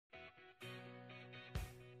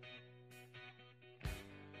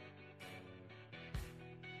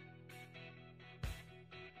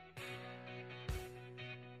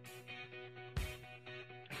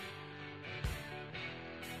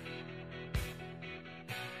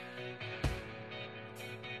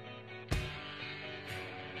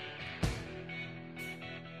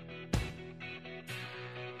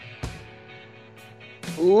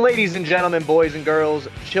Ladies and gentlemen, boys and girls,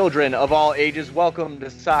 children of all ages, welcome to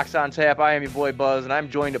Sox on Tap. I am your boy Buzz, and I'm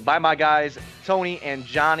joined by my guys, Tony and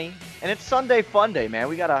Johnny. And it's Sunday Fun Day, man.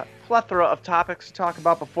 We got a plethora of topics to talk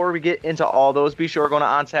about. Before we get into all those, be sure to go to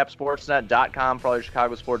ontapsportsnet.com for all your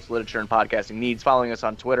Chicago sports literature and podcasting needs. Following us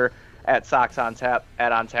on Twitter at Sox on Tap,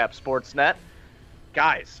 at OnTapSportsNet.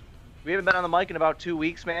 Guys, we haven't been on the mic in about 2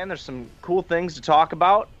 weeks, man. There's some cool things to talk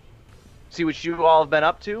about. See what you all have been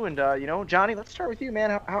up to. And, Johnny, let's start with you,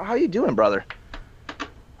 man. How you doing, brother?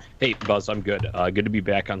 Hey, Buzz, I'm good. Good to be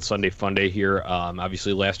back on Sunday Fun Day here.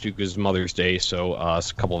 Obviously, last week was Mother's Day, so a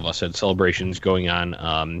couple of us had celebrations going on,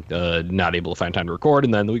 not able to find time to record.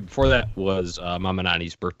 And then the week before that was Mama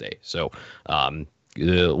Nani's birthday. So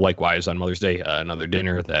likewise, on Mother's Day, another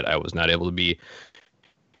dinner that I was not able to be,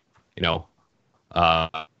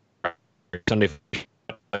 Sunday.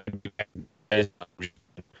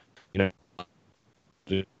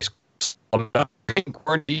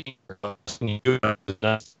 Quarantine.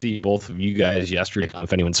 See both of you guys yesterday.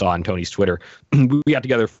 If anyone saw on Tony's Twitter, we got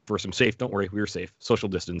together for some safe. Don't worry, we were safe. Social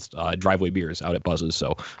distanced driveway beers out at Buzz's.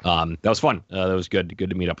 So that was fun. That was good. Good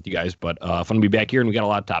to meet up with you guys. But fun to be back here, and we got a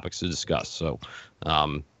lot of topics to discuss. So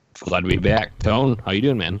glad to be back. Tone, how you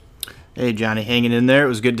doing, man? Hey, Johnny, hanging in there. It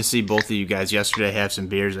was good to see both of you guys yesterday have some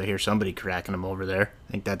beers. I hear somebody cracking them over there.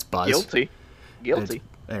 I think that's Buzz. Guilty.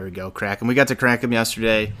 There we go, crack them. We got to crack them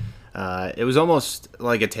yesterday. It was almost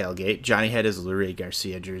like a tailgate. Johnny had his Lurie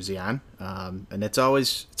Garcia jersey on, and it's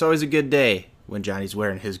always a good day when Johnny's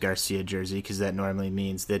wearing his Garcia jersey because that normally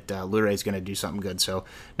means that Lurie's going to do something good. So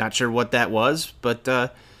not sure what that was,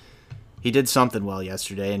 but he did something well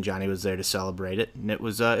yesterday, and Johnny was there to celebrate it, and it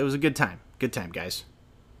was a good time. Good time, guys.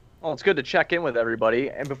 Well, it's good to check in with everybody.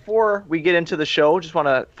 And before we get into the show, just want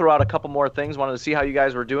to throw out a couple more things. Wanted to see how you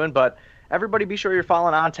guys were doing, but everybody be sure you're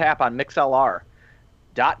following On Tap on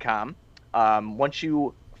MixLR.com. Once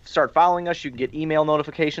you start following us, you can get email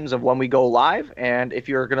notifications of when we go live. And if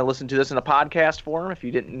you're going to listen to this in a podcast form, if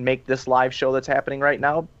you didn't make this live show that's happening right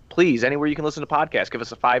now, please, anywhere you can listen to podcasts, give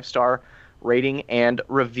us a 5-star rating and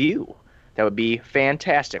review. That would be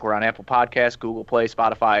fantastic. We're on Apple Podcasts, Google Play,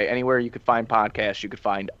 Spotify, anywhere you could find podcasts, you could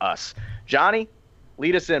find us. Johnny,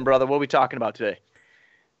 lead us in, brother. What are we talking about today?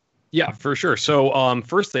 Yeah, for sure. So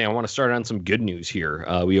first thing, I want to start on some good news here.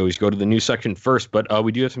 We always go to the news section first, but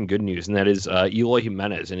we do have some good news, and that is Eloy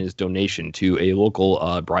Jimenez and his donation to a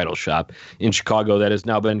local bridal shop in Chicago that has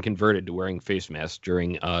now been converted to wearing face masks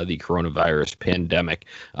during the coronavirus pandemic.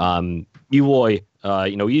 Eloy,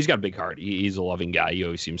 he's got a big heart. He's a loving guy. He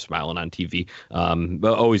always seems smiling on TV,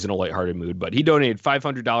 but always in a lighthearted mood. But he donated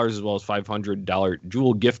 $500 as well as $500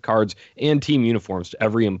 Jewel gift cards and team uniforms to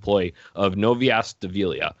every employee of Novias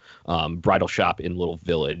Davila bridal shop in Little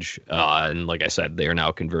Village. And like I said, they are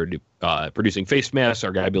now converted to producing face masks.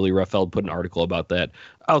 Our guy Billy Ruffeld put an article about that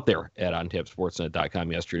out there at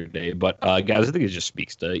ontapsportsnet.com yesterday. But guys, I think it just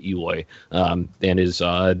speaks to Eloy and his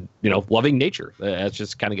loving nature. That's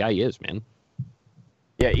just the kind of guy he is, man.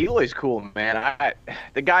 Yeah, Eloy's cool, man.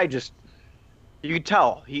 The guy just, you could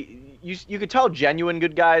tell you could tell genuine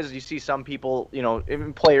good guys. You see some people,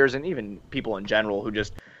 even players and even people in general who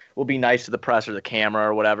just will be nice to the press or the camera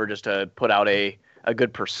or whatever, just to put out a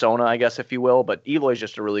good persona, I guess, if you will. But Eloy's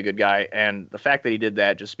just a really good guy, and the fact that he did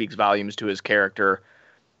that just speaks volumes to his character.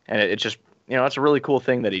 And it's just, it's a really cool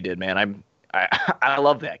thing that he did, man. I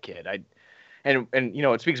love that kid. And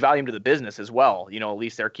it speaks volume to the business as well. At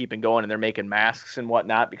least they're keeping going and they're making masks and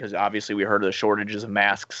whatnot, because obviously we heard of the shortages of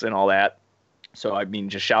masks and all that. So, I mean,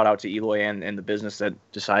 just shout out to Eloy and the business that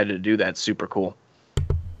decided to do that. It's super cool.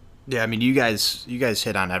 Yeah, I mean, you guys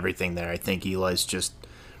hit on everything there. I think Eloy's just,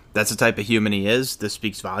 that's the type of human he is. This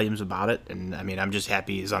speaks volumes about it. And, I mean, I'm just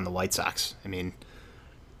happy he's on the White Sox. I mean,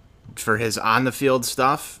 for his on-the-field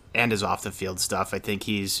stuff and his off-the-field stuff, I think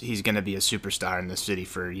he's going to be a superstar in this city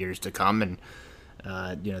for years to come. And,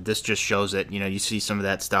 this just shows it. You see some of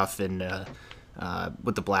that stuff in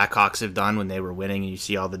what the Blackhawks have done when they were winning, and you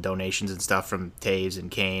see all the donations and stuff from Taves and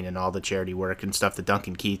Kane and all the charity work and stuff that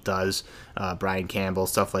Duncan Keith does, Brian Campbell,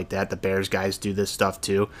 stuff like that. The Bears guys do this stuff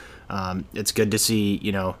too. It's good to see,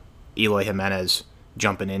 Eloy Jimenez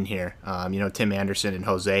jumping in here. Tim Anderson and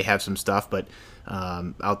Jose have some stuff, but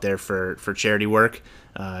out there for charity work.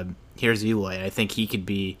 Here's Eloy. I think he could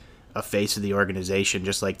be a face of the organization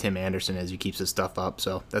just like Tim Anderson is. He keeps his stuff up.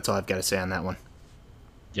 So that's all I've got to say on that one.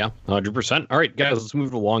 Yeah, 100%. All right, guys, let's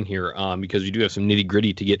move along here because we do have some nitty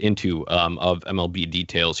gritty to get into of MLB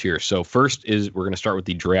details here. So first is we're going to start with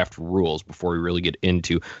the draft rules before we really get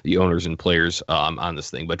into the owners and players on this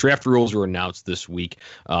thing. But draft rules were announced this week,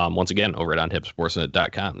 once again, over at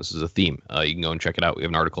onhipsportsnet.com. This is a theme. You can go and check it out. We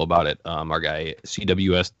have an article about it. Our guy,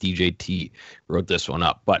 CWS DJT, wrote this one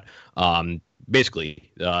up. But basically,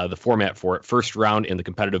 the format for it, first round in the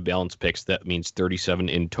competitive balance picks, that means 37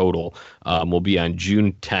 in total, will be on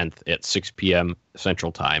June 10th at 6 p.m.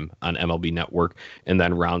 Central Time on MLB Network. And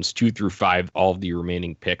then rounds 2 through 5, all of the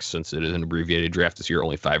remaining picks, since it is an abbreviated draft this year,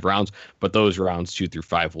 only 5 rounds. But those rounds 2 through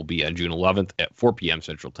 5 will be on June 11th at 4 p.m.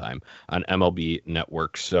 Central Time on MLB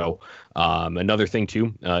Network. So another thing,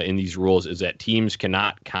 too, in these rules is that teams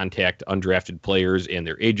cannot contact undrafted players and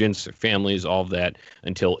their agents, their families, all of that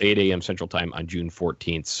until 8 a.m. Central Time on June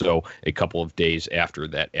 14th. So a couple of days after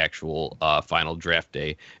that actual final draft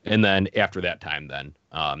day. And then after that time, then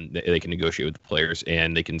they can negotiate with the players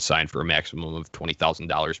and they can sign for a maximum of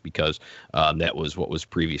 $20,000 because that was what was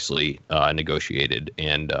previously negotiated.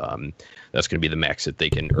 And that's going to be the max that they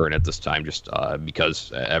can earn at this time, just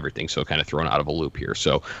because everything's so kind of thrown out of a loop here.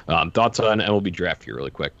 So thoughts on MLB draft here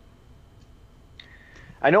really quick?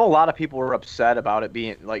 I know a lot of people were upset about it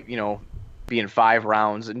being being 5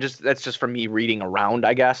 rounds, and that's just from me reading around,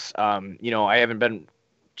 I guess. I haven't been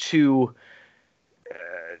too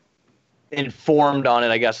informed on it,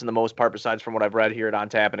 I guess, in the most part, besides from what I've read here at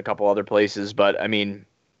OnTap and a couple other places. But I mean,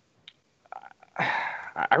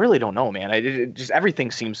 I really don't know, man. It just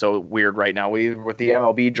everything seems so weird right now. With the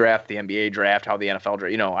MLB draft, the NBA draft, how the NFL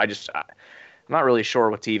draft. I'm not really sure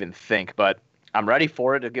what to even think. But I'm ready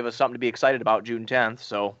for it to give us something to be excited about June 10th.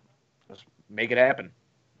 So let's make it happen.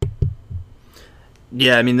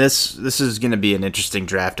 Yeah, I mean, this is going to be an interesting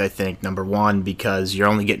draft, I think, number one, because you're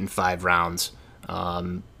only getting 5 rounds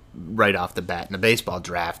right off the bat in a baseball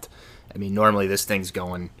draft. I mean, normally this thing's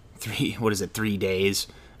going 3 days,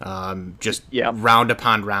 round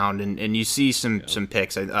upon round, and you see some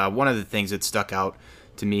picks. One of the things that stuck out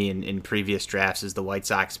to me in previous drafts is the White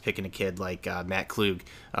Sox picking a kid like Matt Klug,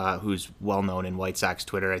 who's well known in White Sox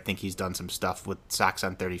Twitter. I think he's done some stuff with Sox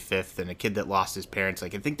on 35th, and a kid that lost his parents.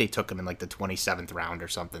 Like, I think they took him in like the 27th round or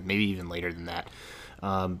something, maybe even later than that.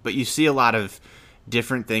 But you see a lot of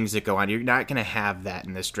different things that go on. You're not going to have that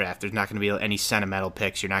in this draft. There's not going to be any sentimental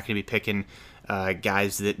picks. You're not going to be picking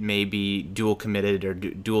guys that may be dual committed or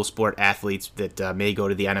dual sport athletes that may go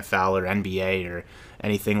to the NFL or NBA or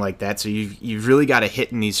anything like that. So you've really got to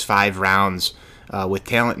hit in these 5 rounds with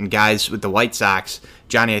talent. And guys with the White Sox,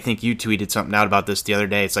 Johnny, I think you tweeted something out about this the other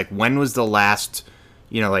day. It's like, when was the last,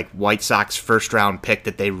 White Sox first round pick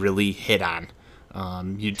that they really hit on?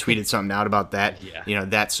 You tweeted something out about that. Yeah.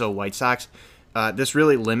 That's so White Sox. This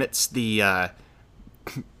really limits the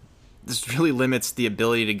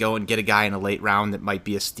ability to go and get a guy in a late round that might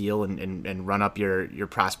be a steal and run up your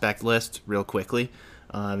prospect list real quickly.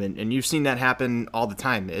 And you've seen that happen all the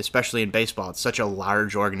time, especially in baseball. It's such a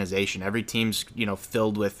large organization. Every team's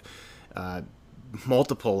filled with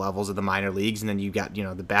multiple levels of the minor leagues, and then you got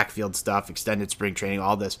the backfield stuff, extended spring training,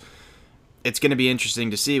 all this. It's going to be interesting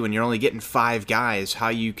to see when you're only getting 5 guys how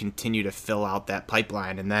you continue to fill out that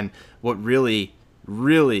pipeline. And then what really,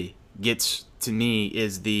 really gets to me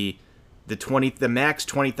is the max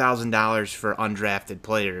 $20,000 for undrafted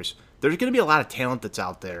players. There's going to be a lot of talent that's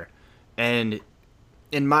out there, and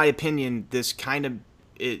in my opinion, this kind of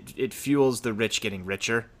it fuels the rich getting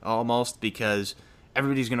richer almost, because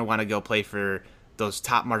everybody's going to want to go play for those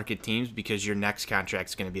top market teams because your next contract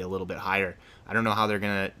is going to be a little bit higher. I don't know how they're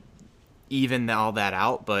going to even all that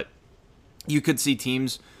out, but you could see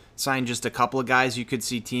teams sign just a couple of guys. You could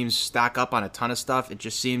see teams stock up on a ton of stuff.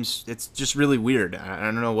 It's just really weird. I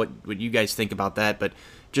don't know what you guys think about that, but it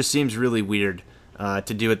just seems really weird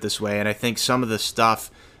to do it this way. And I think some of the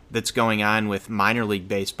stuff that's going on with minor league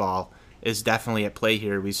baseball is definitely at play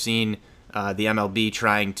here. We've seen the MLB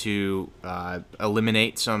trying to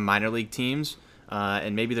eliminate some minor league teams,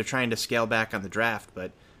 and maybe they're trying to scale back on the draft,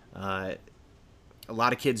 but a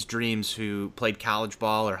lot of kids' dreams who played college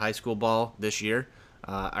ball or high school ball this year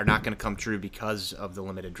are not going to come true because of the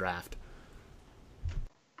limited draft.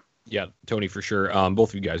 Yeah, Tony, for sure.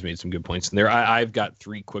 Both of you guys made some good points in there. I've got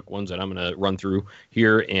 3 quick ones that I'm going to run through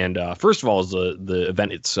here. And first of all is the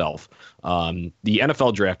event itself. The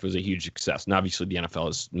NFL draft was a huge success. And obviously the NFL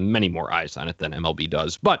has many more eyes on it than MLB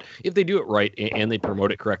does. But if they do it right and they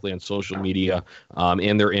promote it correctly on social media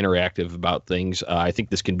and they're interactive about things, I think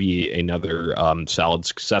this can be another solid,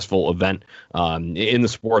 successful event in the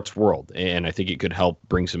sports world. And I think it could help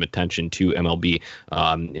bring some attention to MLB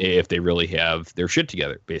if they really have their shit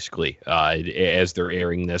together, basically. quickly as they're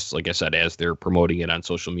airing this. Like I said, as they're promoting it on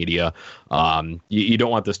social media, you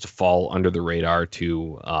don't want this to fall under the radar.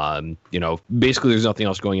 Basically, there's nothing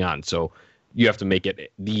else going on, so you have to make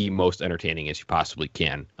it the most entertaining as you possibly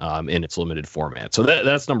can in its limited format. So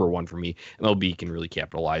that's number one for me. MLB can really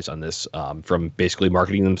capitalize on this from basically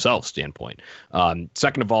marketing themselves standpoint.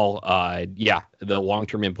 Second of all, the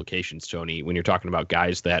long-term implications, Tony, when you're talking about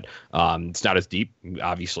guys that it's not as deep,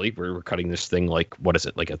 obviously. We're cutting this thing like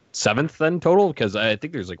a seventh then total? Because I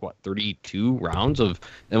think there's 32 rounds of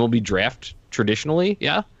MLB draft traditionally,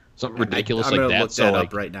 yeah? Something ridiculous I'm like gonna that. look that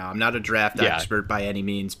up right now. I'm not a draft expert by any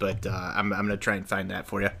means, but I'm gonna try and find that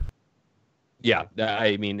for you. Yeah,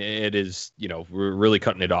 I mean, it is, we're really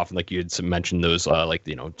cutting it off. And like you had mentioned, those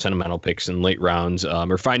sentimental picks in late rounds,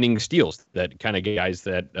 or finding steals, that kind of guys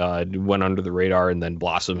that went under the radar and then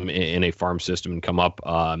blossom in a farm system and come up.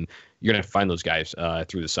 You're going to find those guys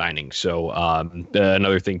through the signing. So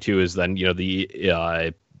another thing, too, is then,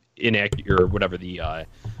 the inaccurate or whatever the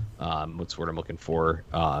what's the word I'm looking for?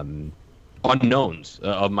 Unknowns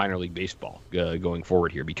of minor league baseball going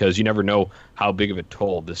forward here, because you never know how big of a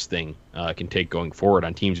toll this thing can take going forward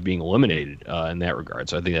on teams being eliminated in that regard.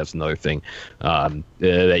 So I think that's another thing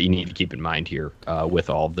that you need to keep in mind here with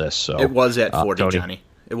all of this. So it was at 40, Tony? Johnny.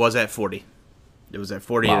 It was at 40. It was at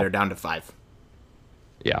 40. Wow. They're down to 5.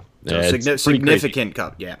 Yeah, So significant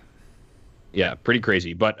cut. Yeah. Yeah, pretty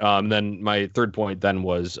crazy. But then my third point then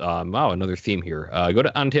was, another theme here. Go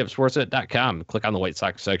to ontapsportsnet.com, click on the White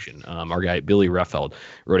Sox section. Our guy, Billy Reffeld,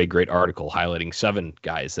 wrote a great article highlighting 7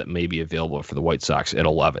 guys that may be available for the White Sox at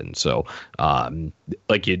 11. So,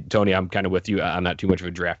 like you, Tony, I'm kind of with you. I'm not too much of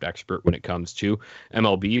a draft expert when it comes to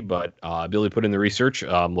MLB, but Billy put in the research,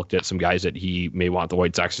 looked at some guys that he may want the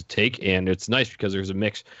White Sox to take, and it's nice because there's a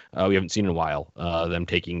mix we haven't seen in a while. Them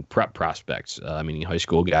taking prep prospects, meaning high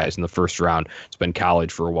school guys in the first round. It's been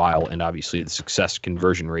college for a while, and obviously the success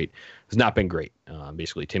conversion rate has not been great.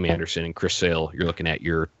 Basically, Tim Anderson and Chris Sale, you're looking at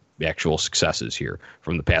your actual successes here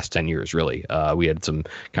from the past 10 years, really. We had some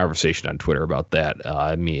conversation on Twitter about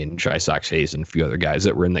that, me and Shy Sox Hayes and a few other guys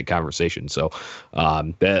that were in that conversation. So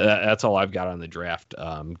that's all I've got on the draft.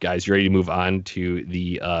 Guys, you ready to move on to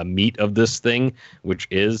the meat of this thing, which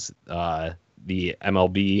is the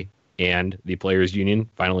MLB and the Players Union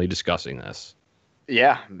finally discussing this?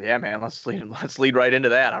 Yeah, man. Let's lead right into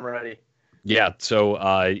that. I'm ready. Yeah. So,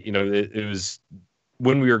 it was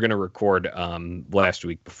when we were going to record last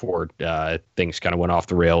week before things kind of went off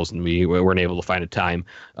the rails and we weren't able to find a time.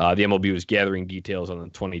 The MLB was gathering details on the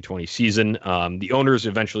 2020 season. The owners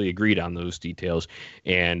eventually agreed on those details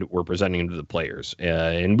and were presenting them to the players.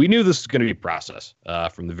 And we knew this was going to be a process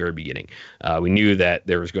from the very beginning. We knew that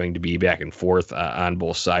there was going to be back and forth on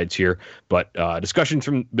both sides here, but discussions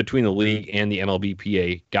between the league and the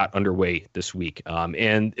MLBPA got underway this week.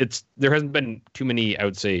 And there hasn't been too many, I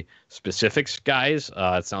would say, specifics, guys.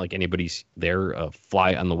 It's not like anybody's there,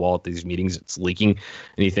 fly on the wall at these meetings. It's leaking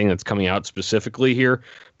anything that's coming out specifically here.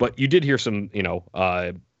 But you did hear some,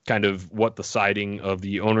 kind of what the siding of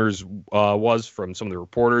the owners was from some of the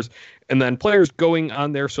reporters, and then players going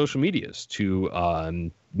on their social medias to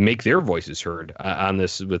make their voices heard on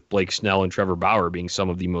this, with Blake Snell and Trevor Bauer being some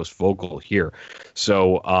of the most vocal here.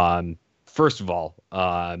 So first of all,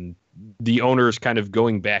 the owners kind of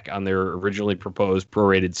going back on their originally proposed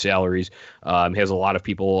prorated salaries has a lot of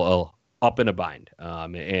people up in a bind,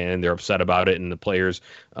 and they're upset about it, and the players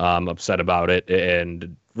upset about it,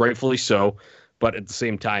 and rightfully so. But at the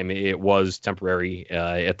same time, it was temporary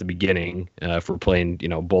at the beginning for playing,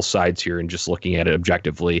 both sides here and just looking at it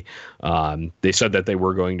objectively. They said that they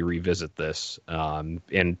were going to revisit this.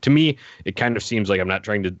 And to me, it kind of seems like, I'm not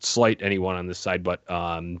trying to slight anyone on this side, but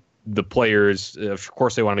the players, of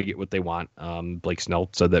course, they want to get what they want. Blake Snell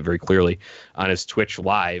said that very clearly on his Twitch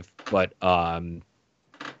live. But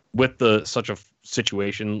with such a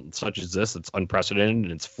situation such as this, it's unprecedented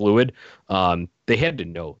and it's fluid. They had to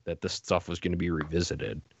know that this stuff was going to be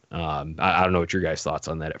revisited. I don't know what your guys' thoughts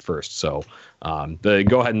on that at first. So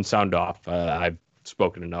go ahead and sound off. I've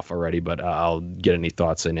spoken enough already, but I'll get any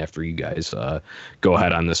thoughts in after you guys go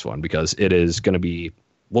ahead on this one, because it is going to be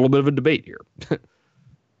a little bit of a debate here.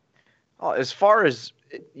 As far as,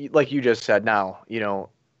 like you just said now,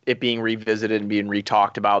 it being revisited and being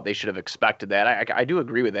re-talked about, they should have expected that. I do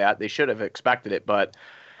agree with that. They should have expected it, but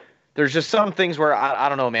there's just some things where I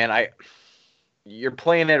don't know, man. You're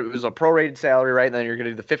playing it was a prorated salary, right? And then you're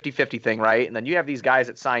going to do the 50-50 thing, right? And then you have these guys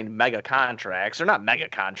that signed mega contracts. They're not mega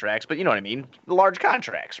contracts, but you know what I mean? The large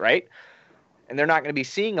contracts, right? And they're not going to be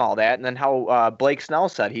seeing all that. And then how Blake Snell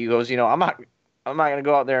said, he goes, I'm not going to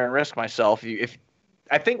go out there and risk myself.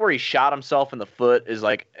 I think where he shot himself in the foot is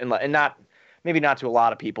like, and not maybe not to a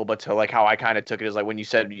lot of people, but to like how I kind of took it is like when you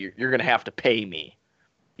said you're going to have to pay me,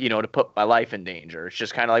 to put my life in danger. It's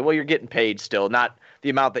just kind of like, well, you're getting paid still, not the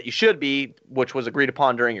amount that you should be, which was agreed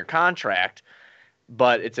upon during your contract,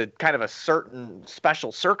 but it's a kind of a certain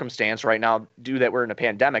special circumstance right now due that we're in a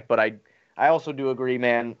pandemic. But I also do agree,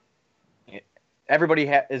 man. Everybody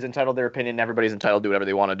is entitled to their opinion. Everybody's entitled to do whatever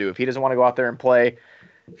they want to do. If he doesn't want to go out there and play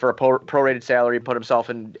for a prorated salary, put himself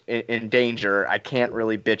in danger, I can't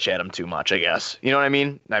really bitch at him too much, I guess. You know what I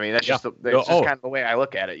mean? I mean, that's just kind of the way I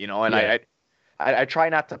look at it, and yeah. I try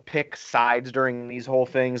not to pick sides during these whole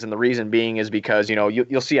things, and the reason being is because,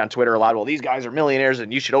 you'll see on Twitter a lot, well, these guys are millionaires,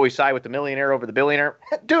 and you should always side with the millionaire over the billionaire.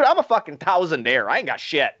 Dude, I'm a fucking thousandaire. I ain't got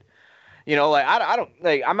shit. I don't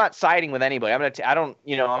like. I'm not siding with anybody. I'm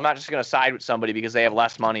not just gonna side with somebody because they have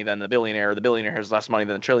less money than the billionaire, or the billionaire has less money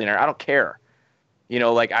than the trillionaire. I don't care.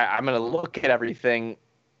 I'm gonna look at everything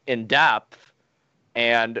in depth,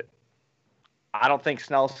 and I don't think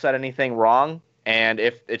Snell said anything wrong. And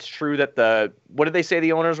if it's true that what did they say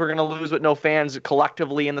the owners were gonna lose with no fans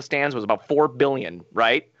collectively in the stands was about $4 billion,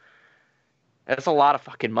 right? That's a lot of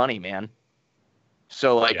fucking money, man.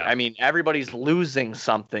 So, yeah. I mean, everybody's losing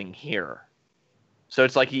something here. So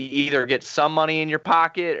it's like you either get some money in your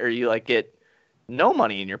pocket or you get no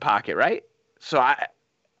money in your pocket, right? So I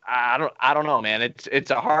don't know, man. It's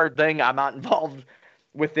a hard thing. I'm not involved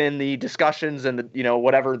within the discussions and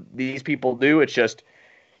whatever these people do. It's just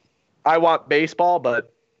I want baseball,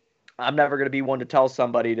 but I'm never going to be one to tell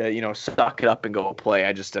somebody to, suck it up and go play.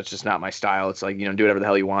 that's just not my style. It's like, do whatever the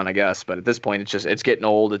hell you want, I guess. But at this point, it's getting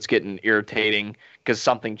old. It's getting irritating because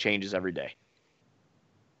something changes every day.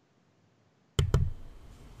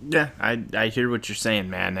 Yeah, I hear what you're saying,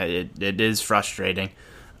 man. It is frustrating.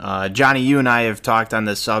 Johnny, you and I have talked on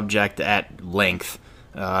this subject at length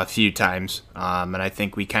a few times, and I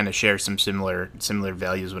think we kind of share some similar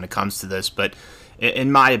values when it comes to this. But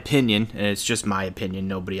in my opinion, and it's just my opinion,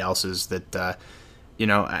 nobody else's, that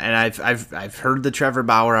and I've heard the Trevor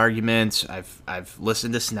Bauer arguments. I've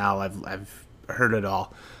listened to Snell. I've heard it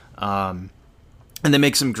all, and they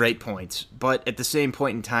make some great points. But at the same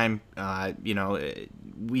point in time,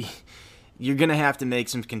 you're gonna have to make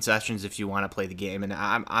some concessions if you want to play the game. And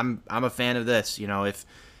I'm a fan of this.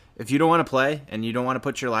 If you don't want to play and you don't want to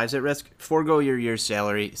put your lives at risk, forego your year's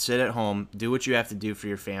salary, sit at home, do what you have to do for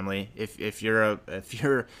your family. If you're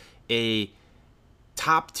a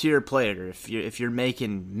top tier player, if you're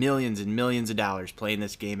making millions and millions of dollars playing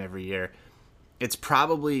this game every year, it's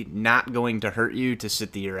probably not going to hurt you to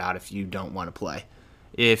sit the year out if you don't want to play.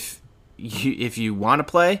 If you want to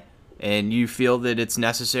play and you feel that it's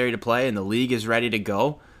necessary to play and the league is ready to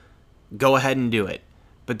go ahead and do it.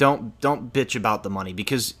 But don't bitch about the money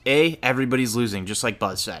because everybody's losing, just like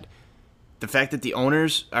Buzz said. The fact that the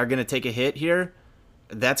owners are going to take a hit here,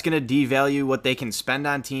 that's going to devalue what they can spend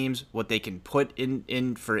on teams, what they can put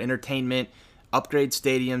in for entertainment, upgrade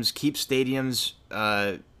stadiums, keep stadiums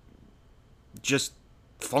just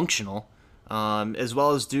functional, as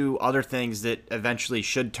well as do other things that eventually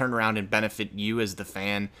should turn around and benefit you as the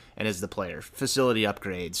fan and as the player. Facility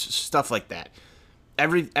upgrades, stuff like that.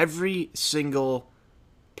 Every single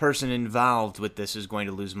person involved with this is going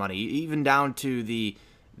to lose money, even down to the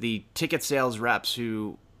ticket sales reps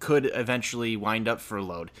who could eventually wind up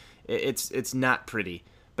furloughed. It's not pretty.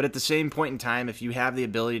 But at the same point in time, if you have the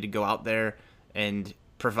ability to go out there and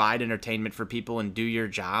provide entertainment for people and do your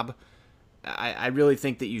job, I really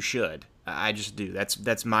think that you should. I just do.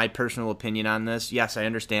 That's my personal opinion on this. Yes, I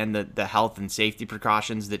understand the health and safety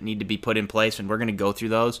precautions that need to be put in place, and we're going to go through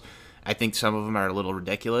those. I think some of them are a little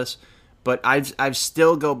ridiculous. But I've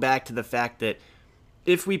still go back to the fact that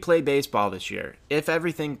if we play baseball this year, if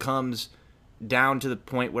everything comes down to the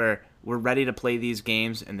point where we're ready to play these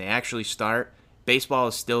games and they actually start, baseball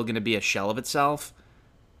is still going to be a shell of itself.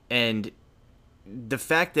 And the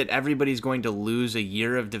fact that everybody's going to lose a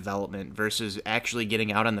year of development versus actually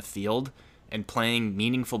getting out on the field and playing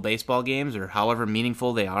meaningful baseball games, or however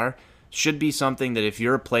meaningful they are, should be something that if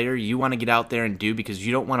you're a player, you want to get out there and do because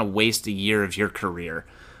you don't want to waste a year of your career.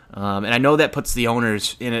 And I know that puts the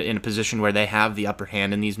owners in a position where they have the upper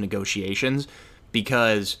hand in these negotiations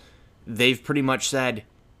because they've pretty much said,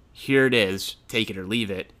 here it is, take it or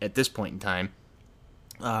leave it at this point in time.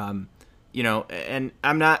 And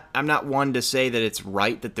I'm not one to say that it's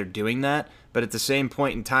right that they're doing that, but at the same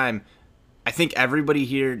point in time, I think everybody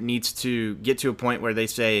here needs to get to a point where they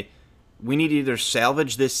say, we need to either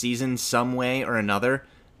salvage this season some way or another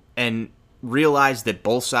and realize that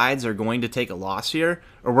both sides are going to take a loss here,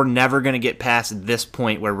 or we're never going to get past this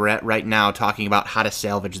point where we're at right now talking about how to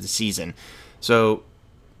salvage the season. So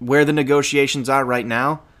where the negotiations are right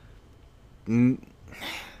now,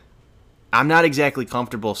 I'm not exactly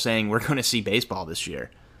comfortable saying we're going to see baseball this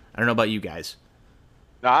year. I don't know about you guys.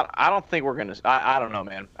 No, I don't think we're gonna. I don't know,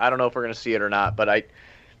 man. I don't know if we're gonna see it or not. But like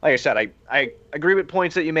I said, I agree with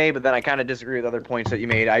points that you made, but then I kind of disagree with other points that you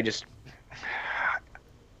made.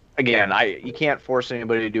 Again, you can't force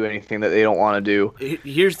anybody to do anything that they don't want to do.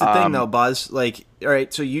 Here's the thing, though, Buzz. Like, all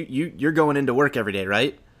right, so you're going into work every day,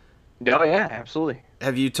 right? Oh yeah, absolutely.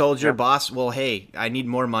 Have you told your boss, well, hey, I need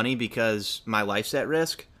more money because my life's at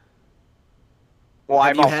risk? Well,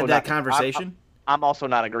 Have you had that conversation? I'm also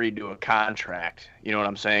not agreed to a contract. You know what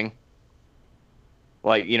I'm saying?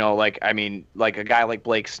 Like, I mean, like a guy like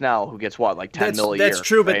Blake Snell who gets what, like $10 million a year. That's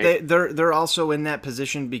true, right? but they're also in that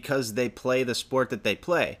position because they play the sport that they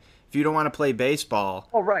play. If you don't want to play baseball,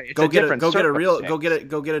 right, go get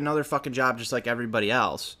another fucking job just like everybody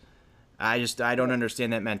else. I don't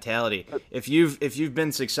understand that mentality. If you've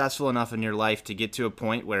been successful enough in your life to get to a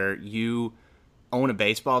point where you own a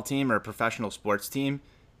baseball team or a professional sports team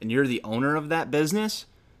and you're the owner of that business,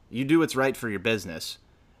 you do what's right for your business.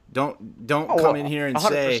 Don't come in here and 100%.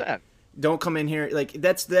 say, don't come in here like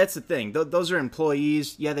that's the thing. Those are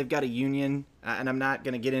employees. Yeah, they've got a union, and I'm not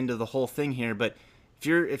going to get into the whole thing here, but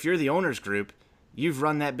if you're the owners group, you've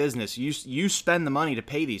run that business. You spend the money to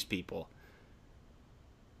pay these people.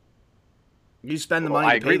 You spend the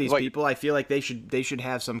money to pay these people. I feel like they should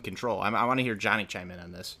have some control. I want to hear Johnny chime in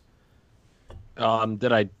on this.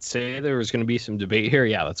 Did I say there was going to be some debate here?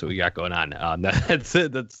 Yeah, that's what we got going on. That's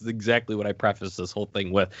exactly what I prefaced this whole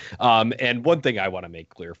thing with. And one thing I want to make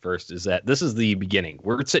clear first is that this is the beginning.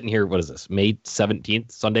 We're sitting here. What is this? May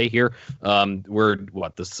 17th, Sunday here.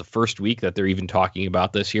 This is the first week that they're even talking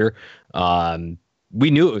about this here. We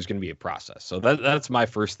knew it was going to be a process. So that's my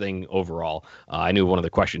first thing overall. I knew one of the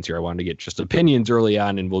questions here, I wanted to get just opinions early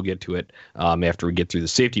on, and we'll get to it after we get through the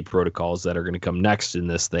safety protocols that are going to come next in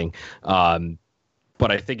this thing. But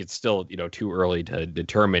I think it's still, too early to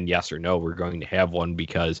determine yes or no we're going to have one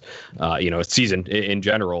because, it's season in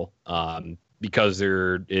general. Because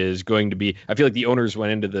there is going to be, I feel like the owners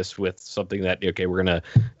went into this with something that, okay, we're going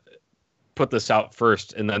to put this out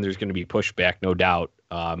first, and then there's going to be pushback, no doubt.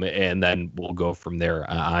 And then we'll go from there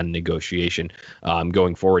on negotiation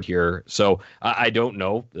going forward here. So I don't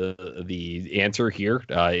know the answer here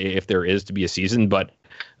if there is to be a season, but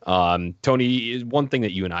Tony, one thing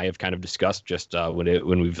that you and I have kind of discussed just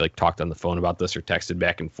when we've talked on the phone about this or texted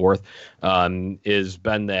back and forth is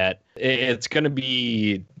been that it's going to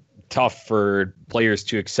be tough for players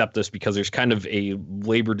to accept this because there's kind of a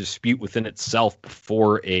labor dispute within itself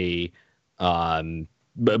before the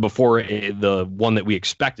one that we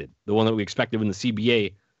expected, when the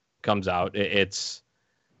CBA comes out. It's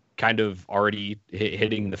kind of already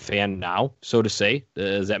hitting the fan now, so to say.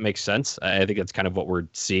 Does that make sense? I think that's kind of what we're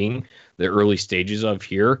seeing the early stages of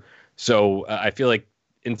here. So I feel like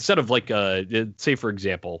instead of say, for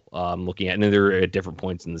example, looking at, and they're at different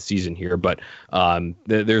points in the season here, but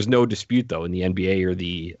there's no dispute, though, in the NBA or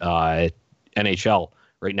the NHL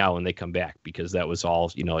right now when they come back, because that was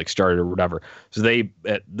all, started or whatever. So they,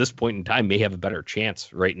 at this point in time, may have a better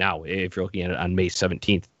chance right now, if you're looking at it on May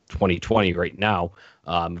 17th, 2020 right now,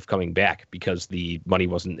 of coming back, because the money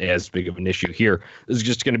wasn't as big of an issue here. This is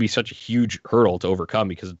just going to be such a huge hurdle to overcome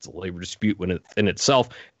because it's a labor dispute in itself.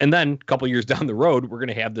 And then a couple years down the road, we're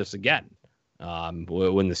going to have this again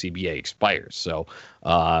when the CBA expires. So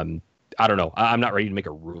I don't know. I'm not ready to make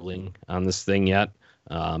a ruling on this thing yet.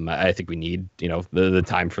 I think we need, the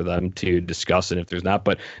time for them to discuss, and if there's not,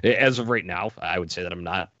 but as of right now, I would say that I'm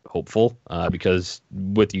not hopeful because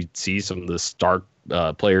you see some of the star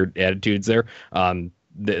player attitudes there.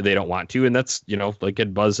 They don't want to, and that's, like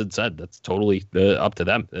Ed Buzz had said, that's totally up to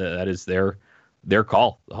them. That is their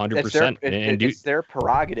call, 100%. It's their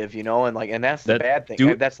prerogative, and that's the bad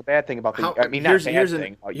thing. That's the bad thing about the.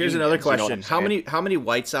 Here's another question. How many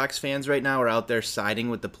White Sox fans right now are out there siding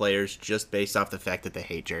with the players just based off the fact that they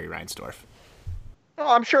hate Jerry Reinsdorf?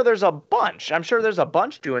 Oh, I'm sure there's a bunch.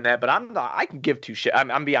 Doing that, but I can give two shits.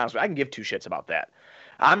 I'm be honest with you, I can give two shits about that.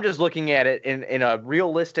 I'm just looking at it in a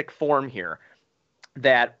realistic form here,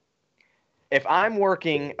 that if I'm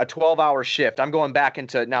working a 12-hour shift, I'm going back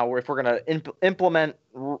into now, if we're going to implement,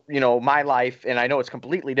 my life, and I know it's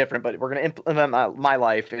completely different, but we're going to implement my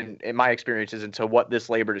life and my experiences into what this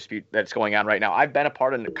labor dispute that's going on right now. I've been a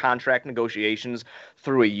part of contract negotiations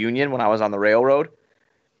through a union when I was on the railroad.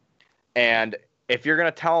 And if you're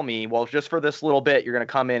going to tell me, well, just for this little bit, you're going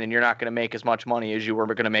to come in and you're not going to make as much money as you were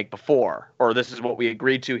going to make before, or this is what we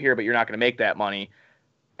agreed to here, but you're not going to make that money.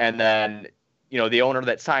 And then, the owner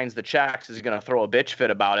that signs the checks is going to throw a bitch fit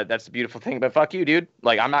about it. That's the beautiful thing. But fuck you, dude.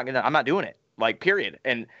 I'm not doing it. Period.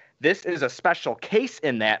 And this is a special case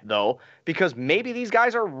in that, though, because maybe these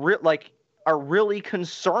guys are are really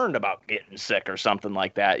concerned about getting sick or something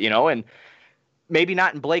like that, and maybe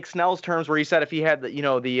not in Blake Snell's terms where he said if he had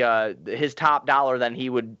his top dollar, then he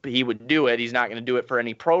would do it. He's not going to do it for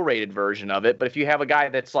any prorated version of it. But if you have a guy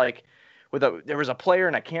that's like there was a player,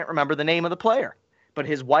 and I can't remember the name of the player, but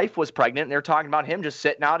his wife was pregnant, and they're talking about him just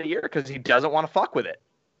sitting out a year because he doesn't want to fuck with it,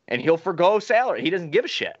 and he'll forgo salary. He doesn't give a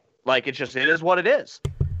shit. Like, it is what it is.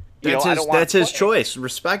 That's his choice.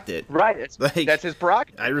 Respect it. Right. That's his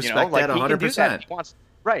prerogative. I respect that 100%.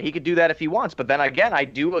 Right. He could do that if he wants. But then again, I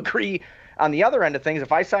do agree on the other end of things.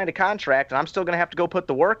 If I signed a contract and I'm still going to have to go put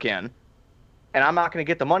the work in, and I'm not going to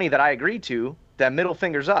get the money that I agreed to, then middle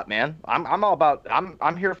fingers up, man. I'm all about.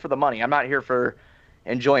 I'm here for the money. I'm not here for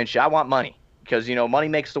enjoying shit. I want money. Because, money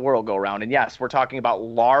makes the world go round. And yes, we're talking about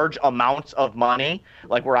large amounts of money,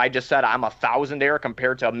 like where I just said I'm a thousandaire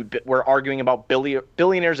compared to we're arguing about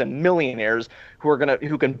billionaires and millionaires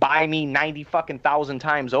who can buy me 90 fucking thousand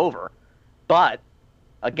times over. But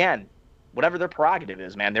again, whatever their prerogative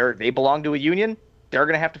is, man, they belong to a union. They're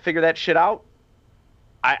gonna have to figure that shit out.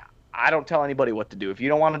 I don't tell anybody what to do. If you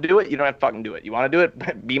don't want to do it, you don't have to fucking do it. You want to do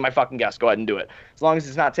it, be my fucking guest. Go ahead and do it. As long as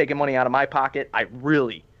it's not taking money out of my pocket, I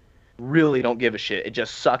really don't give a shit. It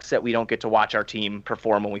just sucks that we don't get to watch our team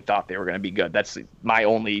perform when we thought they were going to be good. That's my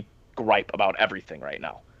only gripe about everything right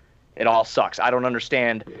now. It all sucks. I don't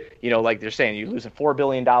understand, like they're saying, you're losing $4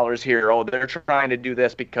 billion here. Oh, they're trying to do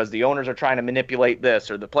this because the owners are trying to manipulate this,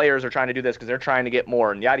 or the players are trying to do this because they're trying to get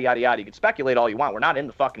more, and yada, yada, yada. You can speculate all you want. We're not in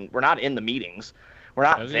the meetings. We're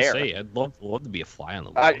not there. I'd love to be a fly on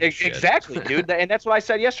the wall. Exactly, dude. And that's what I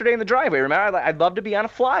said yesterday in the driveway. Remember, I'd love to be on a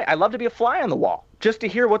fly. I'd love to be a fly on the wall just to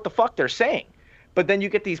hear what the fuck they're saying. But then you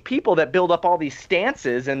get these people that build up all these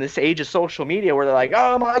stances in this age of social media where they're like,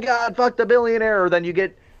 oh my God, fuck the billionaire. Or then you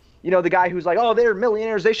get, the guy who's like, oh, they're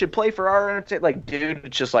millionaires. They should play for our entertainment. Like, dude,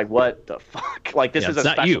 it's just like, what the fuck? Like, this is a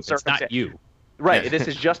special circumstance. It's not you. Right. This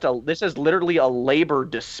is literally a labor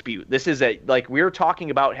dispute. This is we're talking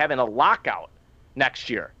about having a lockout next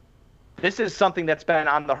year. This is something that's been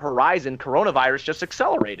on the horizon. Coronavirus just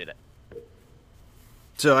accelerated it.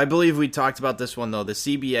 So I believe we talked about this one, though. The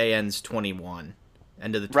CBA ends 21,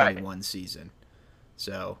 end of the 21 season.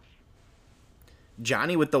 So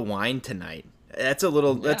Johnny with the wine tonight. That's a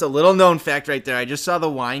little known fact right there. I just saw the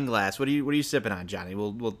wine glass. What are you sipping on, Johnny?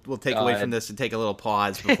 We'll take away from this and take a little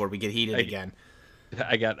pause before we get heated again.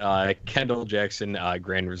 I got Kendall Jackson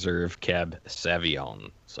Grand Reserve Cab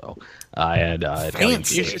Sauvignon. So I had Italian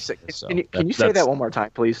fancy. Can you say that one more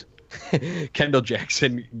time, please? Kendall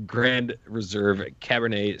Jackson Grand Reserve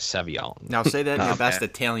Cabernet Sauvignon. Now say that in your best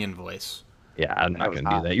Italian voice. Yeah, I'm not going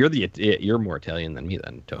to do that. You're more Italian than me,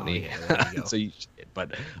 then, Tony. Oh, yeah, there you go. So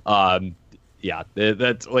but yeah,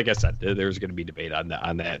 that's like I said. There's going to be debate on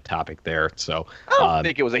that topic there. So I don't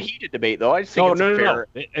think it was a heated debate, though. I just think no.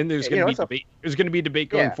 And there's going to be debate. There's going to be debate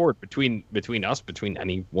going forward between us, between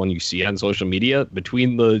anyone you see on social media,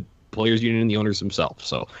 between the players union and the owners themselves.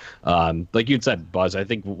 So, like you'd said, Buzz, I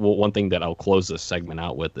think one thing that I'll close this segment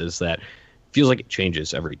out with is that it feels like it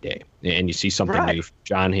changes every day, and you see something new from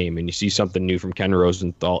John Heyman, you see something new from Ken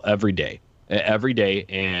Rosenthal every day,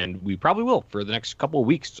 and we probably will for the next couple of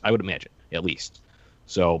weeks, I would imagine, at least.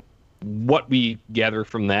 So what we gather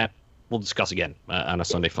from that, we'll discuss again on a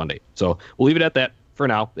Sunday Funday. So we'll leave it at that for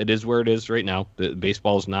now. It is where it is right now. The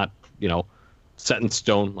baseball is not, set in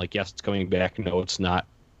stone. Like, yes, it's coming back. No, it's not.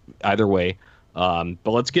 Either way. But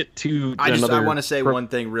let's get to I want to say one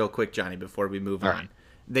thing real quick, Johnny, before we move on. Right.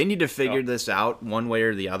 They need to figure this out one way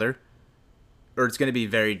or the other, or it's going to be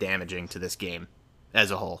very damaging to this game as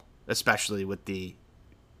a whole, especially with the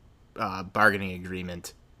bargaining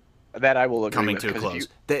agreement that I will agree coming with, to a close.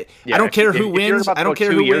 I don't care who wins. I don't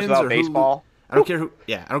care who wins or baseball. I don't care who.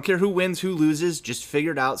 Yeah, I don't care who wins, who loses. Just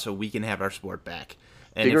figure it out so we can have our sport back.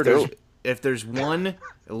 And if there's one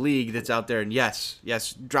league that's out there, and yes,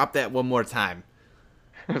 drop that one more time.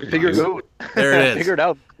 Figure it out. There it is. Figure it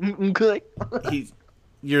out. Okay.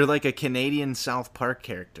 You're like a Canadian South Park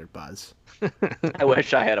character, Buzz. I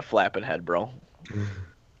wish I had a flapping head, bro.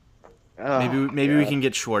 Maybe we can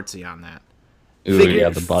get Schwartzy on that. Ooh,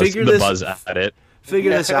 the buzz at it.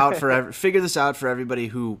 Figure this out for everybody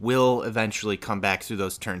who will eventually come back through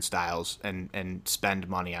those turnstiles and spend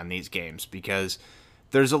money on these games, because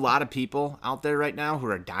there's a lot of people out there right now who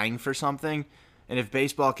are dying for something. And if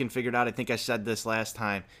baseball can figure it out, I think I said this last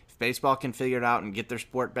time, if baseball can figure it out and get their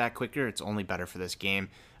sport back quicker, it's only better for this game.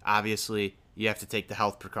 Obviously, you have to take the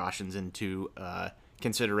health precautions into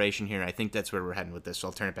consideration here. I think that's where we're heading with this, so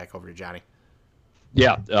I'll turn it back over to Johnny.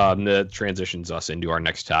 Yeah, that transitions us into our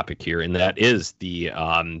next topic here, and that is the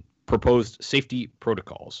proposed safety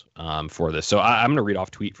protocols for this. So I'm going to read off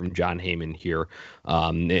a tweet from John Heyman here,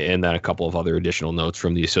 and then a couple of other additional notes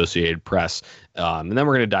from the Associated Press, and then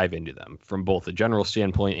we're going to dive into them from both a general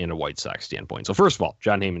standpoint and a White Sox standpoint. So first of all,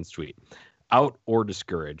 John Heyman's tweet: out or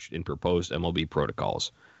discouraged in proposed MLB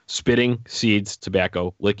protocols. Spitting, seeds,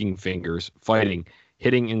 tobacco, licking fingers, fighting,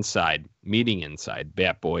 hitting inside, meeting inside,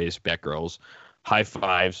 bat boys, bat girls, high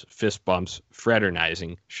fives, fist bumps,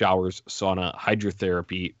 fraternizing, showers, sauna,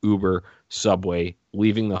 hydrotherapy, Uber, Subway,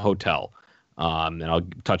 leaving the hotel. And I'll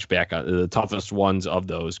touch back on the toughest ones of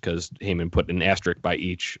those because Heyman put an asterisk by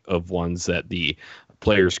each of ones that the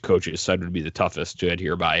players' coaches said would be the toughest to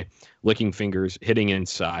adhere by: licking fingers, hitting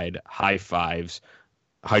inside, high fives,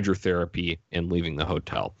 hydrotherapy, and leaving the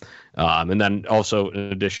hotel. And then also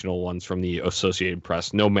additional ones from the Associated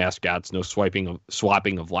Press: no mascots, no swapping of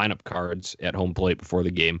lineup cards at home plate before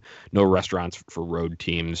the game, no restaurants for road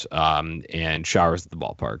teams, and showers at the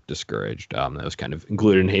ballpark discouraged. That was kind of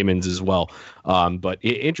included in Heyman's as well. But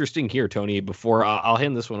interesting here, Tony. Before I'll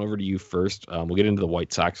hand this one over to you first. We'll get into the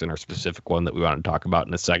White Sox and our specific one that we want to talk about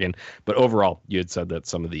in a second. But overall, you had said that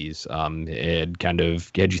some of these had kind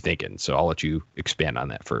of had you thinking. So I'll let you expand on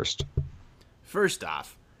that first. First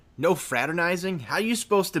off, no fraternizing? How are you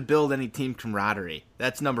supposed to build any team camaraderie?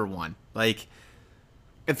 That's number one. Like,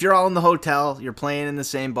 if you're all in the hotel, you're playing in the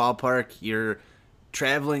same ballpark, you're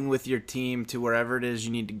traveling with your team to wherever it is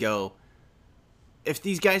you need to go. If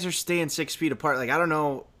these guys are staying 6 feet apart, like, I don't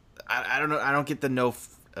know. I don't get the no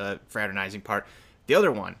fraternizing part. The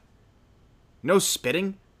other one, no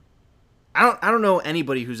spitting. I don't know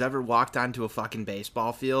anybody who's ever walked onto a fucking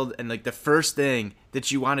baseball field and, like, the first thing that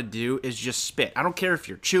you want to do is just spit. I don't care if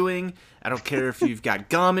you're chewing. I don't care if you've got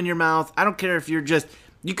gum in your mouth. I don't care if you're just...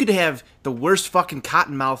 You could have the worst fucking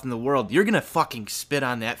cotton mouth in the world. You're going to fucking spit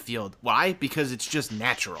on that field. Why? Because it's just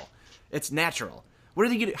natural. It's natural. What are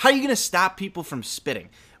they gonna, how are you going to stop people from spitting?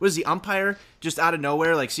 What is the umpire just out of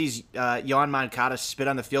nowhere, like, sees Yohan Moncada spit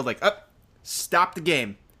on the field, like, stop the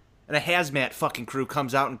game. And a hazmat fucking crew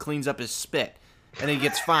comes out and cleans up his spit. And he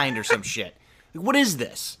gets fined or some shit. Like, what is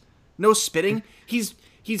this? No spitting? He's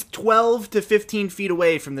 12 to 15 feet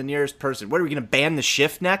away from the nearest person. What, are we going to ban the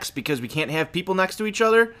shift next because we can't have people next to each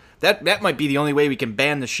other? That might be the only way we can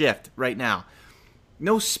ban the shift right now.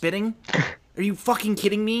 No spitting? Are you fucking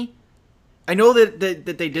kidding me? I know that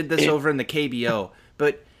they did this over in the KBO,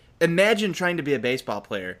 but imagine trying to be a baseball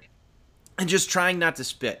player and just trying not to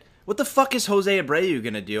spit. What the fuck is Jose Abreu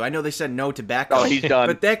going to do? I know they said no tobacco. Oh, he's done.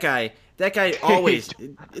 But that guy always...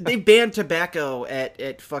 they banned tobacco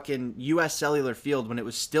at fucking U.S. Cellular Field when it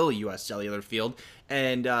was still U.S. Cellular Field,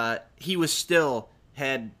 and he was still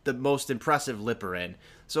had the most impressive lipper in.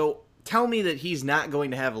 So tell me that he's not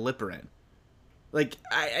going to have a lipper in. Like,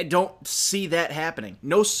 I don't see that happening.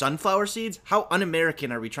 No sunflower seeds? How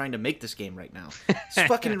un-American are we trying to make this game right now? It's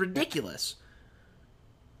fucking ridiculous.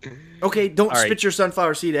 Okay, don't spit your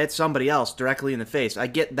sunflower seed at somebody else directly in the face. I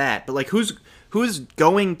get that. But, like, who's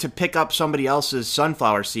going to pick up somebody else's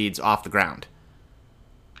sunflower seeds off the ground?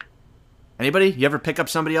 Anybody? You ever pick up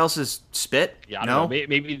somebody else's spit? Yeah, I don't know.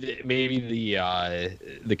 Maybe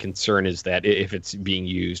the concern is that if it's being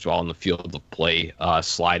used while in the field of play,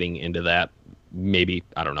 sliding into that, maybe,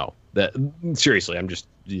 I don't know. That seriously, I'm just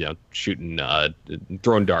shooting,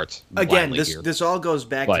 throwing darts. Again, this all goes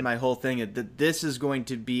back to my whole thing that this is going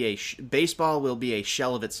to be baseball will be a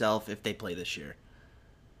shell of itself if they play this year.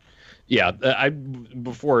 Yeah,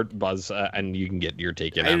 before Buzz, and you can get your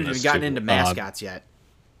take in on this. I haven't even gotten into mascots yet.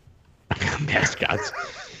 Mascots.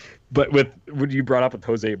 But with what you brought up with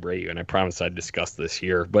Jose Abreu, and I promised I'd discuss this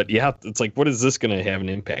here, but yeah, it's like, what is this going to have an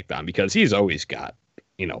impact on? Because he's always got,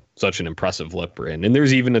 such an impressive lipper in, and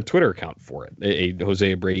there's even a Twitter account for it, a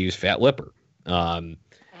Jose Abreu's fat lipper. I'm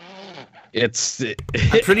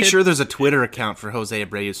pretty sure there's a Twitter account for Jose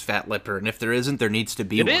Abreu's fat lipper, and if there isn't, there needs to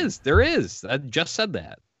be one. There is. I just said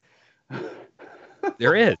that.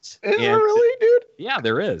 There is. Is there really, dude? Yeah,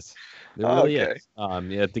 there is. There really is. I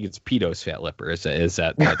think it's Peto's fat lipper. Is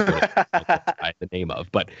that that's what the name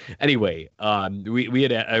of? But anyway, we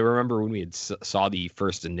had. I remember when we had saw the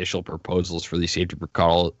first initial proposals for these safety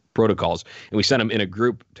protocols, and we sent them in a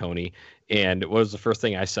group, Tony. And what was the first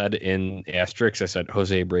thing I said in asterisks? I said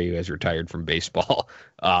Jose Abreu has retired from baseball.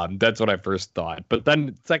 That's what I first thought. But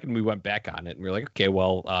then second, we went back on it, and we were like, okay,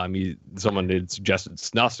 well, someone had suggested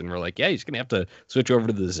Snus, and we're like, yeah, he's going to have to switch over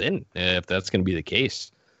to the Zyn if that's going to be the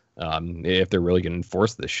case. If they're really going to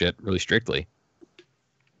enforce this shit really strictly.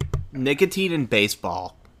 Nicotine and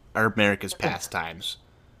baseball are America's pastimes,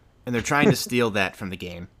 and they're trying to steal that from the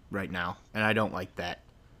game right now, and I don't like that.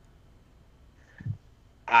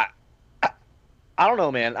 I don't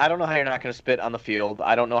know, man. I don't know how you're not going to spit on the field.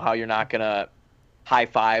 I don't know how you're not going to high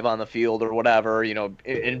five on the field or whatever.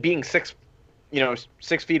 And being 6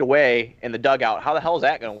 feet away in the dugout, how the hell is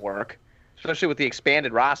that going to work? Especially with the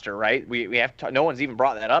expanded roster, right? We have to, no one's even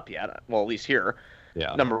brought that up yet. Well, at least here.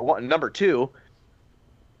 Yeah. Number one, number two,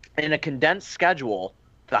 in a condensed schedule,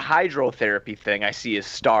 the hydrotherapy thing I see is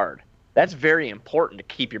starred. That's very important to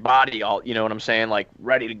keep your body all, you know what I'm saying, like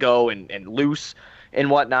ready to go and loose and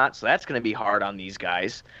whatnot. So that's going to be hard on these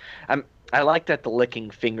guys. I like that the licking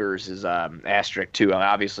fingers is asterisk too.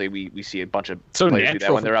 Obviously, we see a bunch of so players do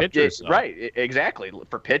that when they're up. Pitchers, right, exactly.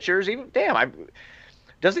 For pitchers, even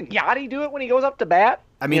doesn't Yachty do it when he goes up to bat?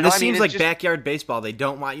 I mean, this seems like backyard baseball. They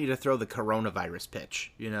don't want you to throw the coronavirus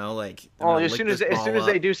pitch. Like, as soon as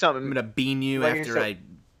they do something, I'm gonna bean you after I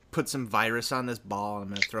put some virus on this ball. I'm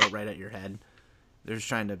gonna throw it right at your head. They're just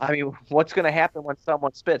trying to. I mean, what's gonna happen when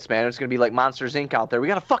someone spits, man? It's gonna be like Monsters Inc. out there. We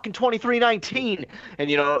got a fucking 23-19,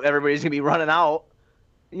 and everybody's gonna be running out.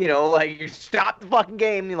 Like you stop the fucking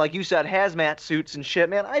game, like you said, hazmat suits and shit,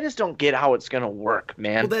 man. I just don't get how it's gonna work,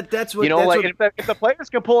 man. Well, that's what if the players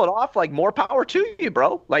can pull it off, like more power to you,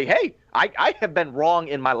 bro. Like, hey, I have been wrong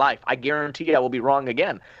in my life. I guarantee I will be wrong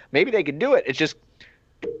again. Maybe they could do it. It's just,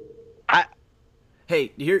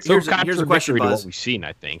 Hey, here's a question, Buzz. What we've seen,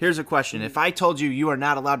 I think. Here's a question. If I told you are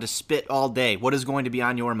not allowed to spit all day, what is going to be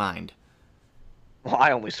on your mind? Well,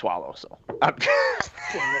 I only swallow, so.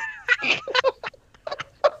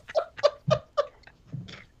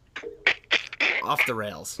 Off the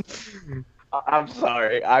rails. I'm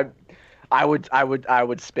sorry. I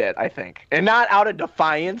would spit, I think, and not out of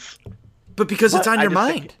defiance, but because it's on your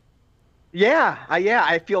mind. Yeah.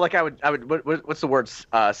 I feel like I would. What's the word?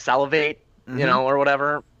 Salivate, or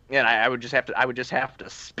whatever. Yeah, I would just have to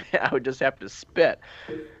spit. I would just have to spit.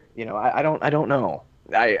 I don't know.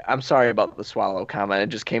 I'm sorry about the swallow comment. It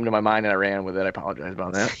just came to my mind and I ran with it. I apologize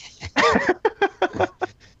about that.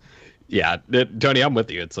 Yeah, Tony, I'm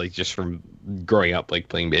with you. It's like just from growing up, like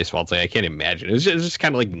playing baseball, it's like I can't imagine. It's just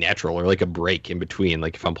kind of like natural or like a break in between.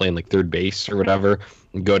 Like if I'm playing like third base or whatever,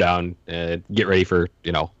 go down, get ready for,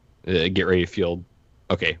 get ready to field.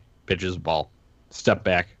 Okay, pitches the ball, step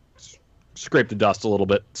back, scrape the dust a little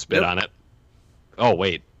bit, spit on it. Oh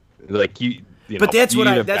wait, like you. But that's what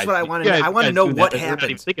I want to know. I want to know what happens. They're not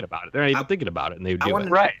even thinking about it. They're not even thinking about it, and they do it.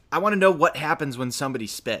 Right. I want to know what happens when somebody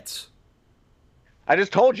spits. I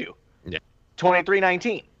just told you. Yeah.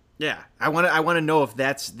 23-19. Yeah, I want to know if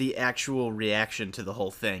that's the actual reaction to the whole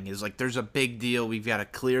thing. Is like there's a big deal. We've got to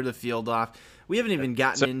clear the field off. We haven't even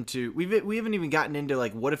gotten into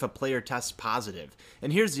like what if a player tests positive.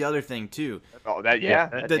 And here's the other thing too. Oh,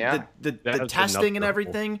 the testing and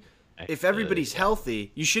everything. If everybody's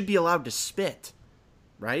healthy, you should be allowed to spit,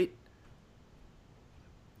 right?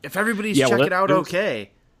 If everybody's checking out okay,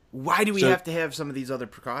 why do we have to have some of these other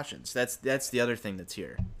precautions? That's the other thing that's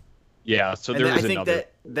here. Yeah, so there is another. I think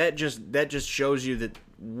that just shows you that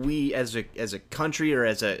we as a country or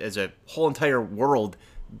as a whole entire world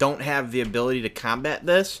don't have the ability to combat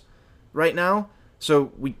this right now.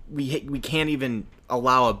 So we can't even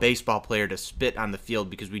allow a baseball player to spit on the field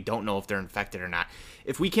because we don't know if they're infected or not.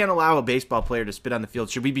 If we can't allow a baseball player to spit on the field,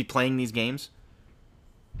 should we be playing these games?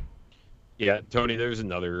 Yeah, Tony, there's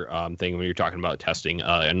another thing when you're talking about testing.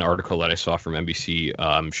 An article that I saw from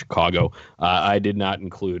NBC Chicago. I did not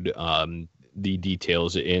include the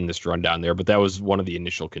details in this rundown there, but that was one of the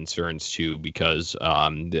initial concerns too, because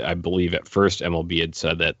I believe at first MLB had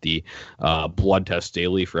said that the blood test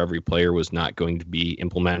daily for every player was not going to be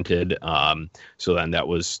implemented. So then that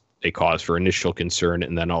was a cause for initial concern,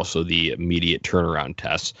 and then also the immediate turnaround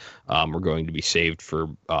tests were going to be saved for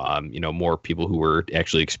more people who were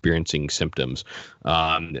actually experiencing symptoms,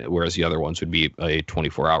 whereas the other ones would be a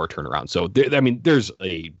 24-hour turnaround. So there's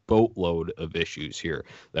a boatload of issues here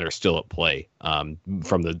that are still at play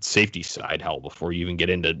from the safety side. Hell, before you even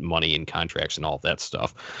get into money and contracts and all of that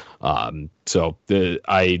stuff.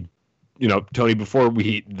 Tony, before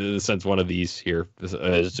we since one of these here,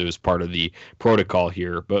 as it was part of the protocol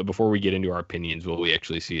here, but before we get into our opinions, will we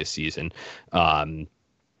actually see a season?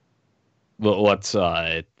 Let's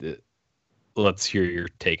hear your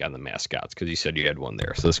take on the mascots, because you said you had one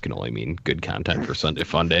there, so this can only mean good content for Sunday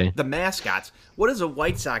Fun Day. The mascots. What is a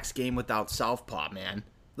White Sox game without Southpaw, man?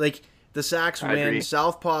 Like, the Sox win,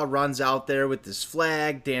 Southpaw runs out there with this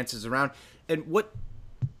flag, dances around, and what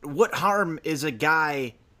harm is a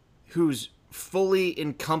guy who's fully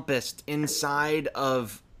encompassed inside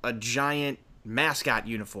of a giant mascot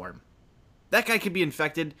uniform? That guy could be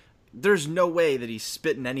infected. There's no way that he's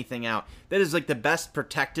spitting anything out. That is like the best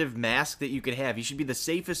protective mask that you could have. He should be the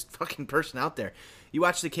safest fucking person out there. You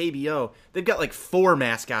watch the KBO, they've got like 4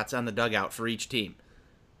 mascots on the dugout for each team.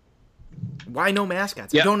 Why no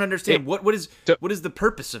mascots? Yeah. I don't understand. What is the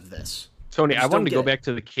purpose of this? Tony, I wanted to go back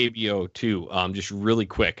to the KBO too, just really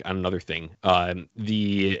quick on another thing.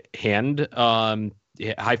 The hand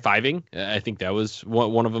high-fiving, I think that was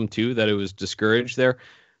one of them too, that it was discouraged there.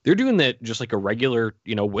 They're doing that just like a regular,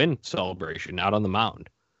 win celebration out on the mound.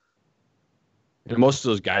 And most of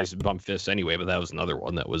those guys bump fists anyway, but that was another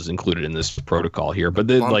one that was included in this protocol here. But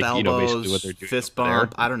then, bump like, elbows, basically what they're doing fist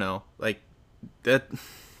bump. I don't know, like that.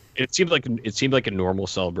 It seemed like a normal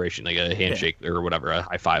celebration, like a handshake or whatever, a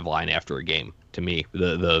high five line after a game. To me,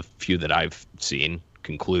 the few that I've seen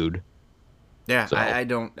conclude. Yeah, so. I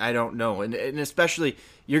don't know, and especially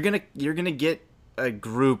you're gonna get a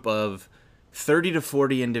group of 30 to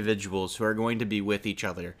 40 individuals who are going to be with each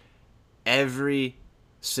other every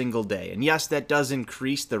single day. And yes, that does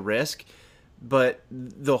increase the risk, but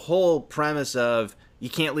the whole premise of you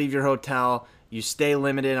can't leave your hotel, you stay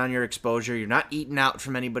limited on your exposure, you're not eating out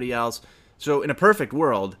from anybody else. So in a perfect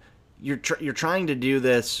world, you're trying to do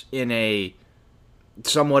this in a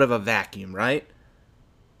somewhat of a vacuum, right?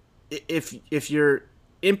 If you're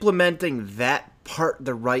implementing that part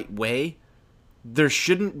the right way, there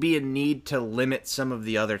shouldn't be a need to limit some of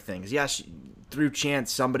the other things. Yes, through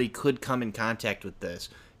chance, somebody could come in contact with this.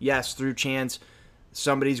 Yes, through chance,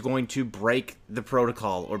 somebody's going to break the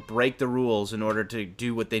protocol or break the rules in order to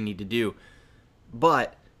do what they need to do.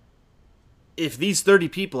 But if these 30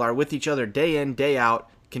 people are with each other day in, day out,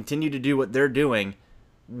 continue to do what they're doing,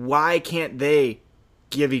 why can't they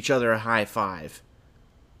give each other a high five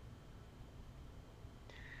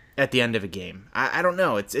at the end of a game? I don't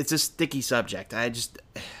know. It's a sticky subject. I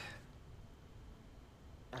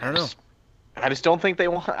don't know. I just don't think they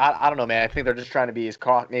want. I don't know, man. I think they're just trying to be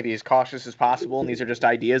maybe as cautious as possible, and these are just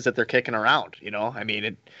ideas that they're kicking around. I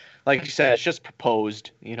mean, like you said, it's just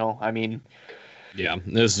proposed. I mean, yeah,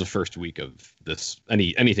 this is the first week of this.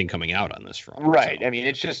 Anything coming out on this front, right? So. I mean,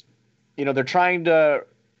 it's just they're trying to.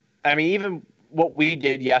 I mean, even what we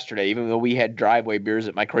did yesterday, even though we had driveway beers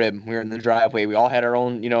at my crib, we were in the driveway. We all had our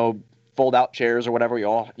own, fold out chairs or whatever.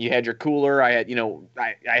 You had your cooler. I had,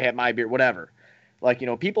 I had my beer, whatever. Like,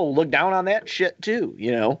 people look down on that shit too,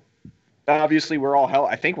 Obviously,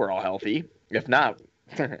 I think we're all healthy. If not,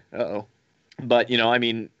 uh-oh. But, I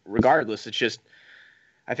mean, regardless, it's just,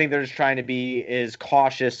 I think they're just trying to be as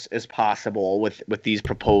cautious as possible with these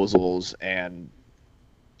proposals. And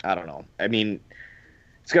I don't know. I mean,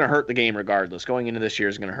 it's going to hurt the game regardless. Going into this year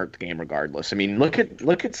is going to hurt the game regardless. I mean, look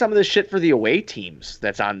at some of this shit for the away teams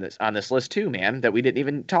that's on this list too, man, that we didn't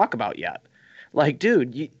even talk about yet. Like,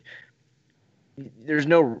 dude, there's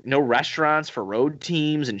no restaurants for road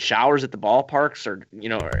teams, and showers at the ballparks or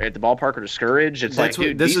at the ballpark are discouraged. It's that's like,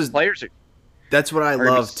 dude, these players are. That's what I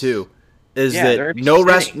love too, is that no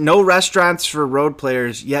no restaurants for road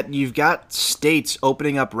players. Yet you've got states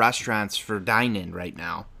opening up restaurants for dine-in right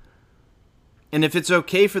now. And if it's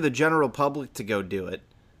okay for the general public to go do it,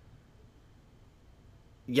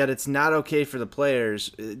 yet it's not okay for the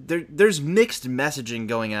players, there's mixed messaging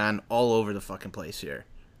going on all over the fucking place here.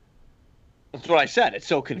 That's what I said. It's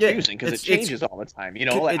so confusing because it changes all the time.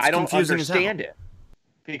 I don't understand it.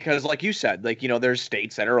 Because like you said, there's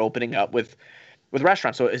states that are opening up with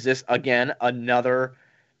restaurants. So is this, again, another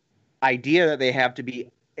idea that they have to be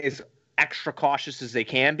as extra cautious as they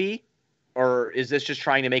can be? Or is this just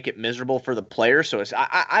trying to make it miserable for the players? So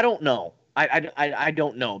I don't know. I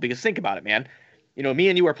don't know, because think about it, man. Me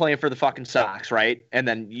and you are playing for the fucking Sox, right? And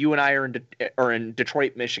then you and I are in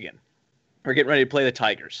Detroit, Michigan. We're getting ready to play the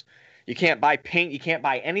Tigers. You can't buy paint. You can't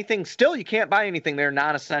buy anything. Still, you can't buy anything there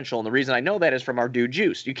non-essential. And the reason I know that is from our dude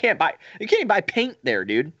Juice. You can't even buy paint there,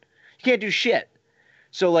 dude. You can't do shit.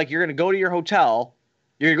 So you're gonna go to your hotel.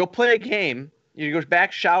 You're gonna go play a game. You're gonna go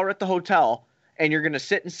back, shower at the hotel, and you're gonna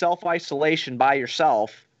sit in self-isolation by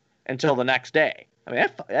yourself until the next day. I mean,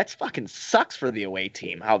 that's fucking sucks for the away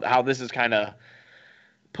team. How this is kind of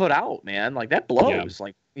put out, man. Like, that blows.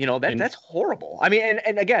 Yeah. That's horrible. I mean,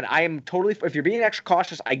 and again, I am totally, if you're being extra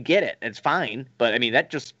cautious, I get it. It's fine. But I mean, that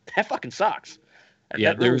fucking sucks.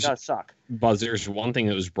 Yeah, that really does suck. Buzz, there's one thing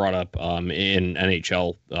that was brought up in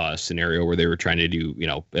NHL scenario where they were trying to do,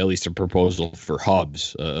 at least a proposal for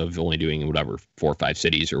hubs of only doing whatever 4 or 5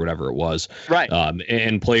 cities or whatever it was. Right.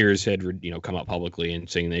 And players had, come out publicly and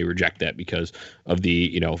saying they reject that because of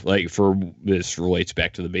the, for this relates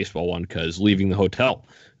back to the baseball one, because leaving the hotel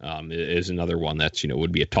is another one that's,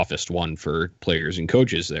 would be a toughest one for players and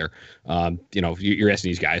coaches there. You're asking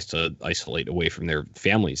these guys to isolate away from their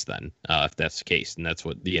families then, if that's the case. And that's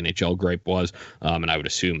what the NHL gripe was. And I would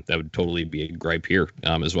assume that would totally be a gripe here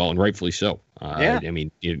as well, and rightfully so. Yeah. I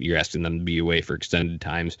mean, you're asking them to be away for extended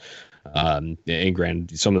times. And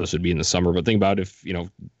granted, some of this would be in the summer, but think about if,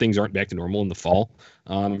 things aren't back to normal in the fall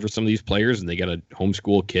for some of these players and they got to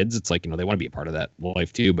homeschool kids. It's like, they want to be a part of that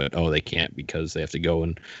life too, but, they can't because they have to go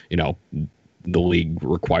and, the league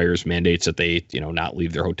requires mandates that they, not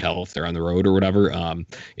leave their hotel if they're on the road or whatever. I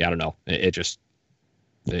don't know. It's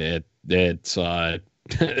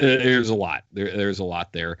there's a lot there's a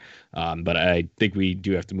lot there. But I think we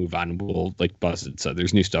do have to move on. We'll, like Buzz had said,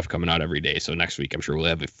 there's new stuff coming out every day. So next week, I'm sure we'll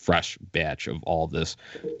have a fresh batch of all of this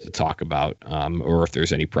to talk about, or if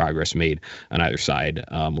there's any progress made on either side,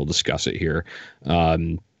 we'll discuss it here.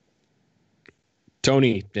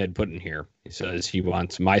 Tony had put in here, he says he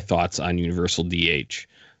wants my thoughts on universal DH,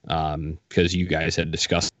 because you guys had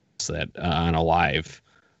discussed that on a live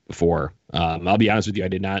before. I'll be honest with you, I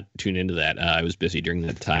did not tune into that. I was busy during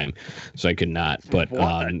that time, so I could not. But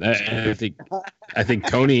I think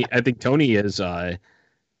Tony is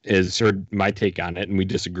heard my take on it, and we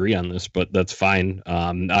disagree on this, but that's fine.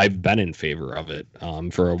 I've been in favor of it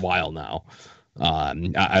for a while now.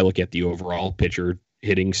 I look at the overall pitcher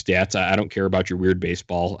hitting stats. I don't care about your weird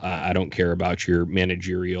baseball. I don't care about your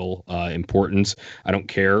managerial importance. I don't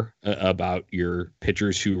care about your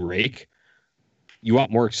pitchers who rake. You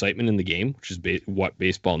want more excitement in the game, which is what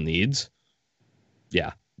baseball needs.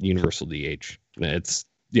 Yeah, universal DH. It's,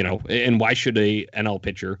 and why should a NL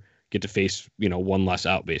pitcher get to face, one less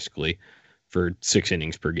out basically for 6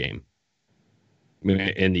 innings per game? I mean,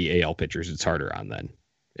 and the AL pitchers, it's harder on then.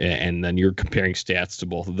 And then you're comparing stats to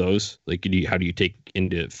both of those. Like, how do you take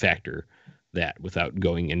into factor that without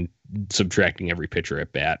going and subtracting every pitcher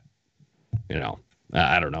at bat?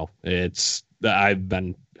 I don't know. I've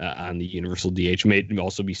been on the universal DH. May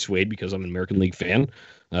also be swayed because I'm an American League fan.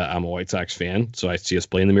 I'm a White Sox fan, so I see us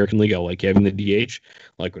play in the American League. I like having the DH.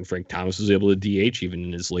 Like when Frank Thomas was able to DH, even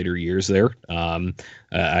in his later years there.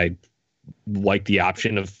 I like the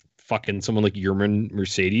option of fucking someone like Yerman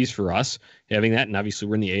Mercedes for us having that, and obviously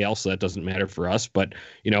we're in the AL, so that doesn't matter for us. But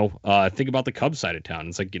think about the Cubs side of town.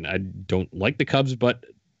 It's like, I don't like the Cubs, but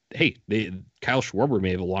hey, Kyle Schwarber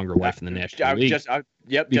may have a longer life in the National League. Just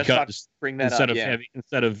about to bring that instead up.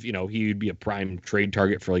 Instead of he would be a prime trade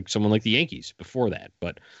target for like someone like the Yankees before that.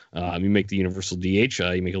 But you make the universal DH,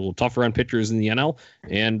 you make it a little tougher on pitchers in the NL,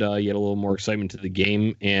 and you get a little more excitement to the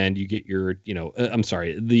game, and you get your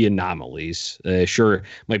the anomalies. Sure,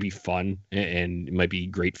 might be fun and it might be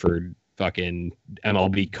great for fucking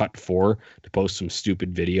MLB Cut 4 to post some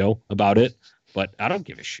stupid video about it, but I don't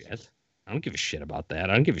give a shit. I don't give a shit about that.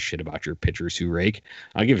 I don't give a shit about your pitchers who rake.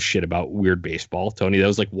 I don't give a shit about weird baseball. Tony, that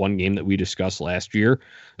was like one game that we discussed last year.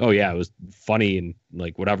 Oh, yeah, it was funny and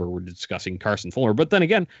like whatever. We're discussing Carson Fulmer. But then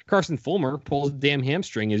again, Carson Fulmer pulls a damn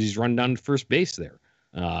hamstring as he's run down to first base there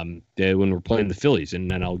when we're playing the Phillies in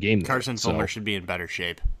an NL game. Carson Fulmer should be in better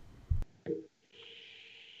shape.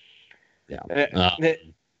 Yeah.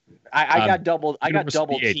 I got double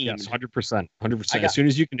teamed. Yes, 100%. As soon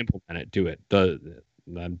as you can implement it, do it.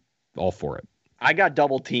 I'm all for it. I got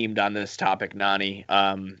double teamed on this topic, Nani.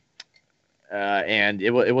 And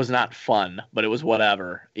it was not fun, but it was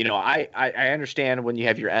whatever. I understand when you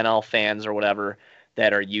have your NL fans or whatever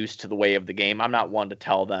that are used to the way of the game. I'm not one to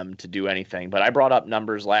tell them to do anything, but I brought up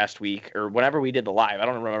numbers last week or whenever we did the live. I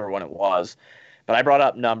don't remember when it was, but I brought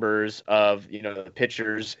up numbers of, the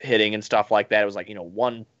pitchers hitting and stuff like that. It was like,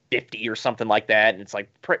 150 or something like that. And it's like,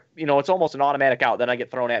 it's almost an automatic out. Then I get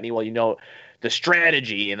thrown at me, well, the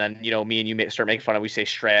strategy, and then me and you start making fun of, we say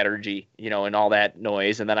strategy, and all that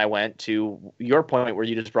noise. And then I went to your point where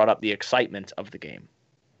you just brought up the excitement of the game.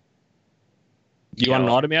 Do you want an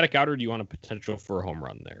automatic out, or do you want a potential for a home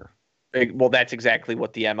run there? Well, that's exactly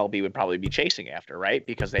what the MLB would probably be chasing after, right?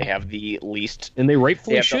 Because they have the least, and they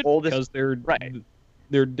rightfully should, because they're right.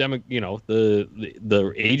 Their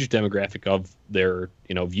the age demographic of their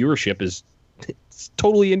viewership is. It's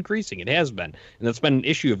totally increasing. It has been. And that's been an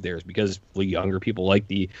issue of theirs because younger people like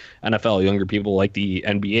the NFL, younger people like the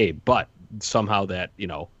NBA, but somehow that,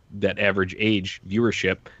 that average age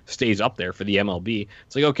viewership stays up there for the MLB.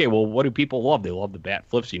 It's like, okay, well, what do people love? They love the bat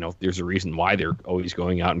flips. There's a reason why they're always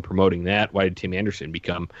going out and promoting that. Why did Tim Anderson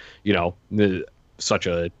become, such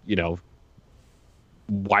a,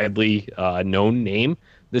 widely known name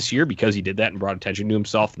this year? Because he did that and brought attention to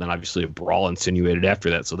himself. And then obviously a brawl insinuated after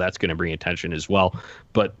that. So that's going to bring attention as well.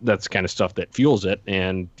 But that's kind of stuff that fuels it.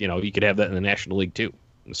 And, you could have that in the National League too,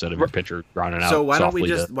 instead of your pitcher grounding out. So why don't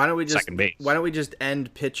we just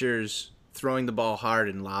end pitchers throwing the ball hard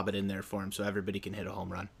and lob it in there for him so everybody can hit a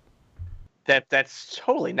home run? That's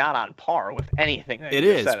totally not on par with anything. It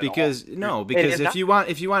is because if you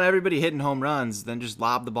want everybody hitting home runs, then just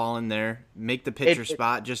lob the ball in there. Make the pitcher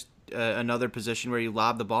spot just another position where you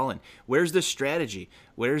lob the ball in. Where's the strategy?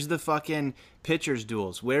 Where's the fucking pitchers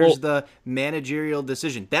duels? Where's the managerial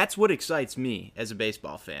decision? That's what excites me as a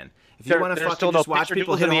baseball fan. If you want to fucking just watch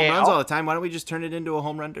people hit home runs all the time, why don't we just turn it into a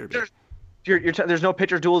home run derby? There's no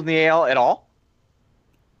pitcher duels in the AL at all?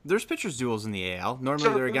 There's pitchers duels in the AL.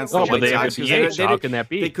 Normally they're against the White Sox. How can that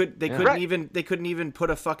be? They couldn't even put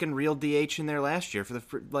a fucking real DH in there last year for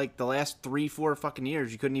the last 3-4 fucking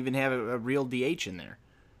years. You couldn't even have a real DH in there.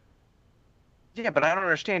 Yeah, but I don't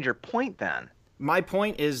understand your point then. My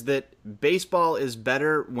point is that baseball is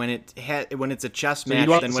better when it's a chess match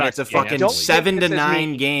than when it's a fucking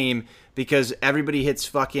 7-9 game, because everybody hits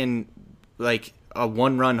fucking like a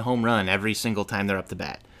 1-run home run every single time they're up to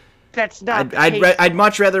bat. That's not. I'd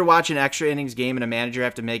much rather watch an extra innings game and a manager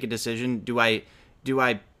have to make a decision. Do I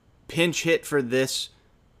pinch hit for this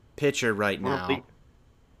pitcher right now,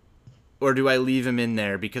 or do I leave him in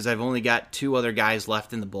there because I've only got 2 other guys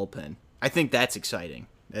left in the bullpen? I think that's exciting.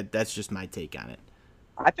 That's just my take on it.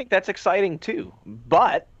 I think that's exciting too,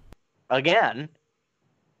 but again,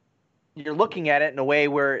 you're looking at it in a way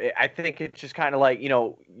where I think it's just kind of like,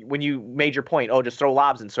 when you made your point, just throw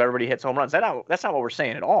lobs in so everybody hits home runs. That's not what we're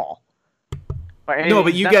saying at all. No,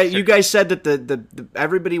 but you guys said that the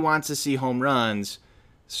everybody wants to see home runs.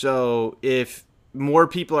 So if more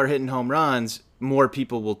people are hitting home runs, more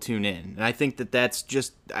people will tune in. And I think that's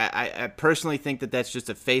just I personally think that's just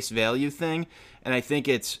a face value thing, and I think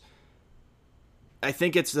it's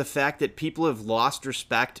the fact that people have lost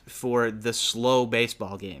respect for the slow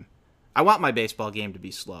baseball game. I want my baseball game to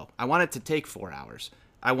be slow. I want it to take 4 hours.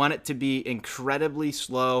 I want it to be incredibly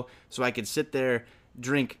slow so I could sit there,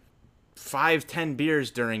 drink 5-10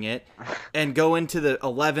 beers during it, and go into the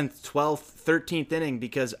 11th, 12th, 13th inning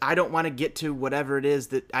because I don't want to get to whatever it is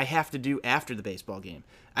that I have to do after the baseball game.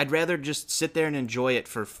 I'd rather just sit there and enjoy it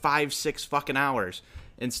for 5-6 fucking hours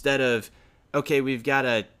instead of, okay, we've got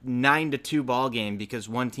a 9-2 ball game because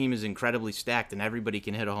one team is incredibly stacked and everybody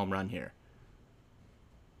can hit a home run here.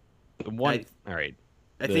 All right.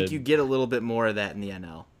 I think you get a little bit more of that in the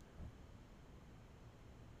NL.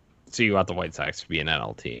 So you want the White Sox to be an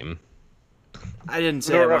NL team? I didn't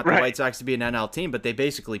say I want the White Sox to be an NL team, but they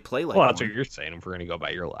basically play like one. Well, that's what you're saying. If we're going to go by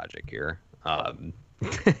your logic here.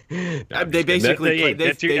 They basically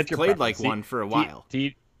they've played like one for a while.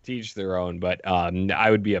 Teach their own, but I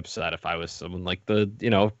would be upset if I was someone like on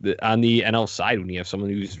the NL side when you have someone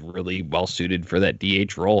who's really well suited for that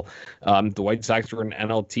DH role. The White Sox were an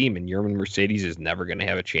NL team, and Yermin Mercedes is never going to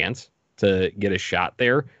have a chance to get a shot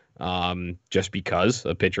there. Just because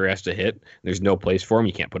a pitcher has to hit, there's no place for him.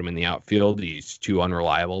 You can't put him in the outfield. He's too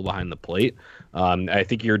unreliable behind the plate. I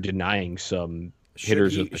think you're denying some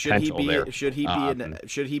hitters with potential there. Should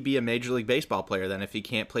he be a Major League Baseball player then if he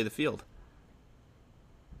can't play the field?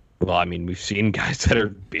 Well, I mean, we've seen guys that are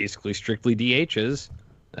basically strictly DHs.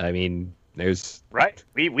 I mean, there's right.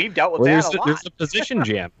 We've dealt with that a lot. There's a position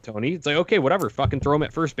jam, Tony. It's like, okay, whatever, fucking throw him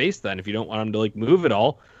at first base then if you don't want him to move at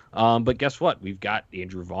all. But guess what? We've got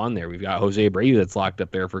Andrew Vaughn there. We've got Jose Abreu that's locked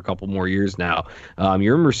up there for a couple more years now.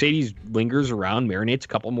 Your Mercedes lingers around, marinates a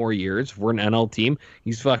couple more years. If we're an NL team,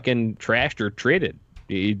 he's fucking trashed or traded.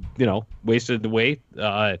 He, wasted away.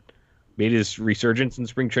 Made his resurgence in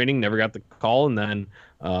spring training, never got the call, and then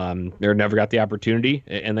never got the opportunity,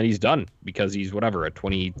 and then he's done because he's a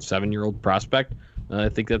 27-year-old prospect. I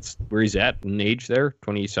think that's where he's at in age there,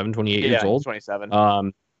 27, 28 years old.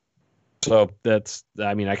 27. So that's,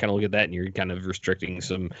 I kind of look at that and you're kind of restricting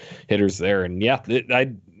some hitters there. And yeah,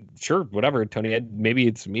 sure, whatever, Tony. Maybe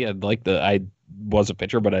it's me. I was a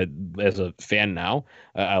pitcher, but as a fan now,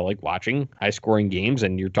 I like watching high scoring games,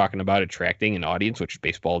 and you're talking about attracting an audience, which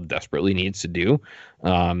baseball desperately needs to do.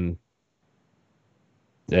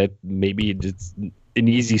 That maybe it's an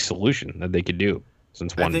easy solution that they could do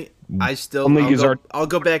since one. I'll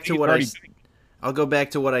go back to what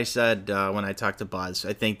I said when I talked to Buzz.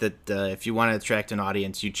 I think that if you want to attract an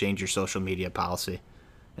audience, you change your social media policy,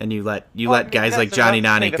 and you let guys like Johnny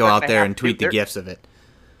Nani go out there and tweet the gifs of it.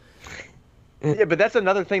 Yeah, but that's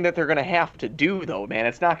another thing that they're going to have to do, though, man.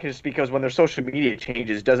 It's not just because when their social media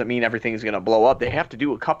changes doesn't mean everything's going to blow up. They have to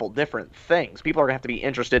do a couple different things. People are going to have to be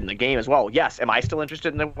interested in the game as well. Yes, am I still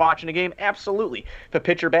interested in watching a game? Absolutely. If a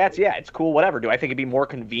pitcher bats, yeah, it's cool, whatever. Do I think it'd be more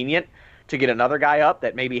convenient to get another guy up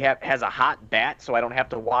that maybe has a hot bat so I don't have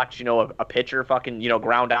to watch, a pitcher fucking,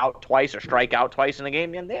 ground out twice or strike out twice in a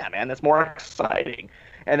game? Yeah, man, that's more exciting.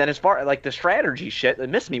 And then as far as, like, the strategy shit,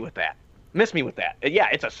 miss me with that. Yeah,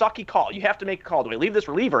 it's a sucky call. You have to make a call. Do I leave this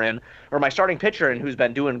reliever in or my starting pitcher in who's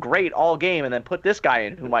been doing great all game and then put this guy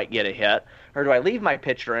in who might get a hit? Or do I leave my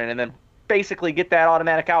pitcher in and then basically get that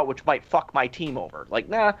automatic out, which might fuck my team over? Like,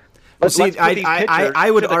 nah. I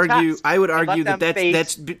would argue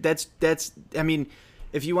that's I mean,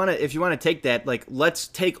 if you want to take that, like, let's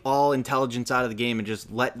take all intelligence out of the game and just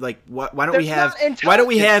why don't we have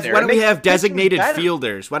designated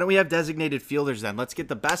fielders? Why don't we have designated fielders then? Let's get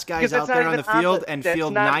the best guys out there on the field and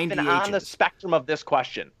field 9 DHs. On the spectrum of this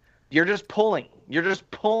question. You're just pulling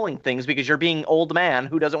things because you're being old man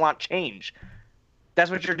who doesn't want change. That's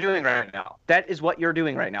what you're doing right now. That is what you're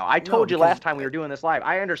doing right now. I told you last time we were doing this live.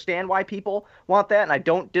 I understand why people want that, and I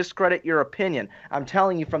don't discredit your opinion. I'm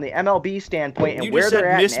telling you from the MLB standpoint and where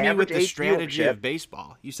they're at. Miss me with the strategy of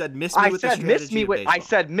baseball. You said miss me with the strategy of baseball. I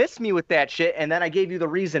said miss me with that shit, and then I gave you the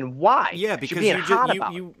reason why. Yeah, because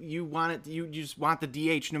you want it. You just want the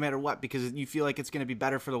DH no matter what because you feel like it's going to be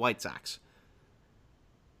better for the White Sox.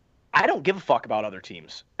 I don't give a fuck about other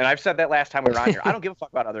teams. And I've said that last time we were on here. I don't give a fuck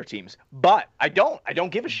about other teams. But I don't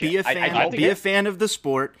give a shit. Be a fan of the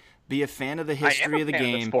sport. Be a fan of the history of the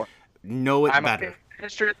game. Know it better.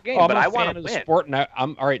 History of the game, but I want to win. Sport, and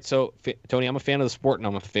I'm all right. So, Tony, I'm a fan of the sport, and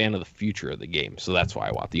I'm a fan of the future of the game. So that's why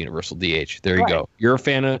I want the universal DH. There you go. You're a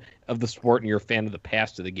fan of the sport, and you're a fan of the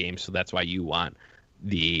past of the game. So that's why you want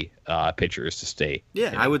the pitchers to stay.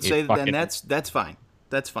 Yeah, I would say then that's fine.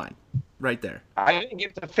 That's fine. Right there. I didn't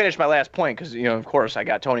get to finish my last point because, of course, I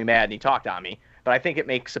got Tony mad and he talked on me. But I think it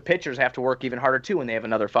makes the pitchers have to work even harder, too, when they have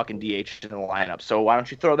another fucking DH in the lineup. So why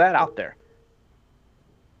don't you throw that out there?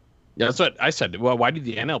 Yeah, that's what I said. Well, why do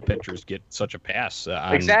the NL pitchers get such a pass?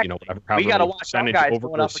 Exactly. We got to watch our guys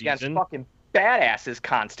going up against fucking badasses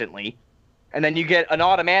constantly. And then you get an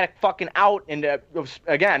automatic fucking out, and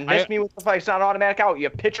again, miss me with the face on automatic out. You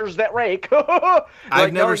have pitchers that rake.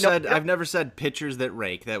 I've never said pitchers that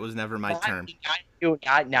rake. That was never my term.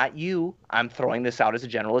 Not you. I'm throwing this out as a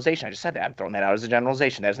generalization. I just said that. I'm throwing that out as a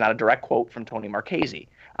generalization. That is not a direct quote from Tony Marchese.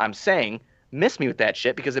 I'm saying miss me with that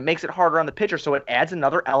shit because it makes it harder on the pitcher, so it adds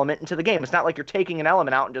another element into the game. It's not like you're taking an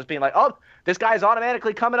element out and just being like, oh, this guy's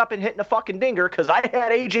automatically coming up and hitting a fucking dinger because I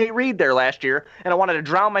had A.J. Reed there last year and I wanted to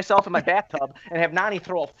drown myself in my bathtub and have Nani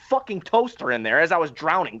throw a fucking toaster in there as I was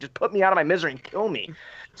drowning. Just put me out of my misery and kill me.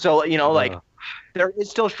 So, there is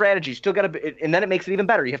still strategy. Still got to, and then it makes it even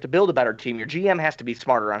better. You have to build a better team. Your GM has to be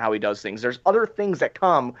smarter on how he does things. There's other things that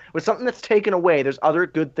come with something that's taken away. There's other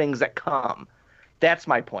good things that come. That's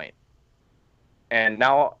my point. And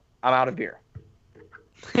now I'm out of beer.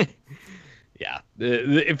 Yeah,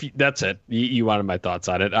 if that's it, you wanted my thoughts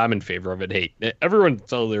on it. I'm in favor of it. Hey, everyone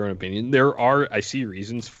tell their own opinion. I see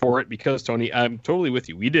reasons for it because, Tony, I'm totally with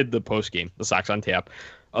you. We did the post game, the Sox on Tap,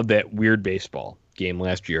 of that weird baseball game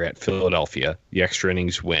last year at Philadelphia, the extra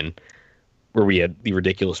innings win, where we had the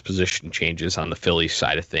ridiculous position changes on the Phillies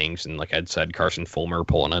side of things. And like I'd said, Carson Fulmer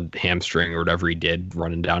pulling a hamstring or whatever he did,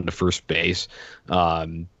 running down to first base.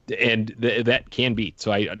 And that can be.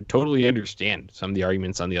 So I totally understand some of the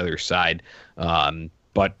arguments on the other side.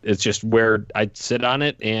 But it's just where I'd sit on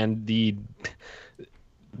it, and the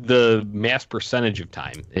mass percentage of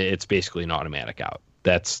time, it's basically an automatic out.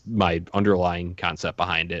 That's my underlying concept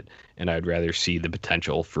behind it, and I'd rather see the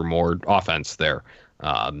potential for more offense there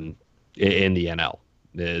in the NL,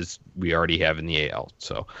 as we already have in the AL.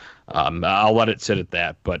 So I'll let it sit at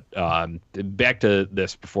that. But back to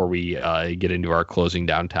this before we get into our closing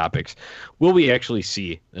down topics. Will we actually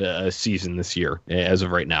see a season this year? As of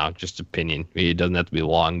right now, just opinion. It doesn't have to be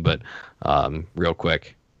long, but real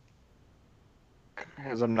quick.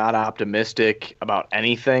 Because I'm not optimistic about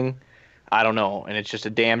anything. I don't know, and it's just a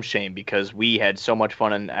damn shame because we had so much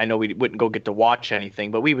fun, and I know we wouldn't go get to watch anything,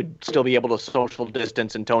 but we would still be able to social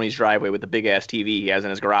distance in Tony's driveway with the big-ass TV he has in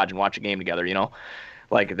his garage and watch a game together,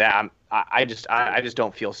 Like that, I just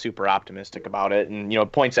don't feel super optimistic about it. And,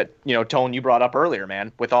 points that, Tone, you brought up earlier,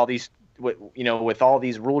 man, with all these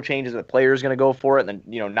rule changes that players going to go for it, and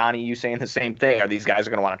then, Nani, you saying the same thing. Are these guys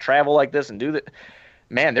going to want to travel like this and do that?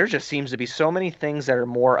 Man, there just seems to be so many things that are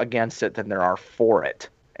more against it than there are for it.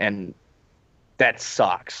 And that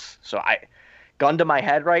sucks. So gun to my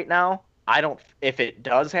head right now, if it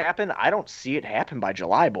does happen, I don't see it happen by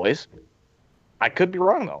July, boys. I could be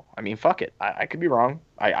wrong though. I mean, fuck it. I could be wrong.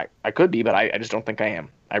 I could be, but I just don't think I am.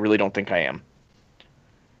 I really don't think I am.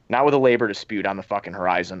 Not with a labor dispute on the fucking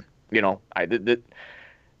horizon. You know,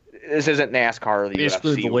 this isn't NASCAR or the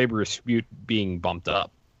Basically, UFC. the labor dispute being bumped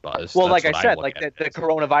up. Buzz. Well, That's like I said, look like at the it.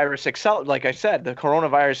 coronavirus the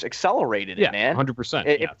coronavirus accelerated it, Yeah, man.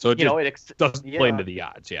 100%. Yeah. So it you know, just doesn't play into the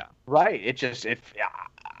odds. Yeah. right.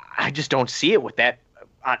 I just don't see it with that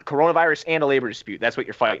coronavirus and a labor dispute. That's what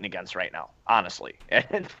you're fighting against right now, honestly.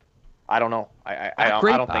 And I don't know. I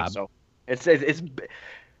don't think so.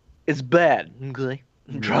 It's bad. Okay.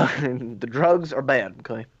 The drugs are bad.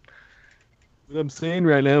 Okay. What I'm saying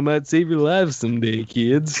right now might save your lives someday,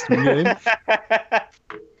 kids. Okay?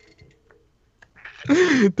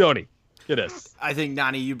 Tony, get us. I think,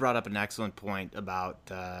 Nani, you brought up an excellent point about,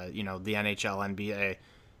 the NHL, NBA.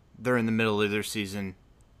 They're in the middle of their season.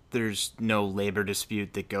 There's no labor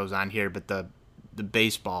dispute that goes on here, but the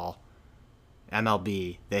baseball,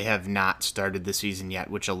 MLB, they have not started the season yet,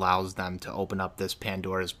 which allows them to open up this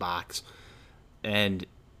Pandora's box. And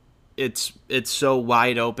it's so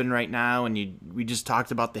wide open right now, and we just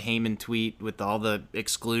talked about the Heyman tweet with all the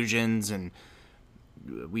exclusions, and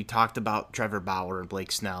we talked about Trevor Bauer and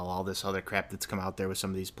Blake Snell, all this other crap that's come out there with some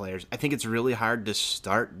of these players. I think it's really hard to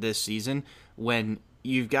start this season when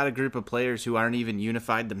you've got a group of players who aren't even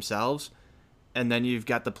unified themselves, and then you've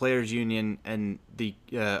got the players union and the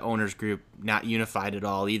owners group not unified at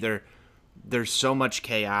all either. There's so much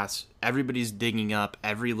chaos. Everybody's digging up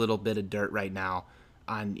every little bit of dirt right now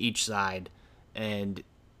on each side, and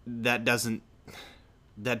that doesn't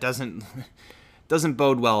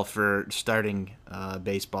bode well for starting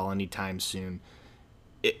baseball anytime soon.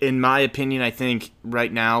 In my opinion, I think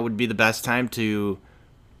right now would be the best time to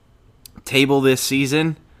table this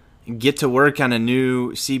season, get to work on a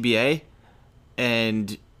new CBA,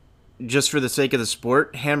 and just for the sake of the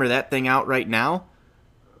sport, hammer that thing out right now,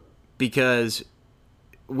 because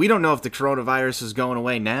we don't know if the coronavirus is going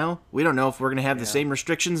away now. We don't know if we're going to have the same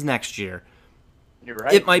restrictions next year. You're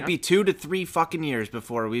right. It might be 2 to 3 fucking years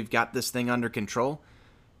before we've got this thing under control.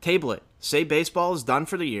 Table it. Say baseball is done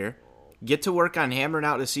for the year. Get to work on hammering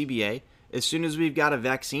out a CBA. As soon as we've got a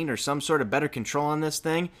vaccine or some sort of better control on this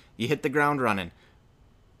thing, you hit the ground running.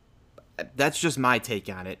 That's just my take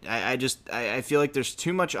on it. I feel like there's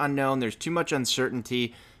too much unknown. There's too much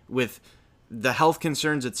uncertainty with the health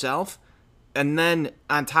concerns itself. And then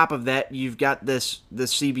on top of that, you've got this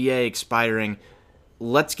CBA expiring.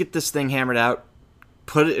 Let's get this thing hammered out.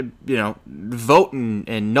 Put it, vote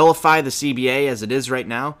and nullify the CBA as it is right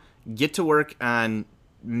now. Get to work on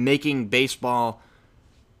making baseball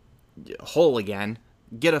whole again.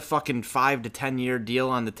 Get a fucking 5 to 10 year deal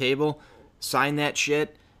on the table. Sign that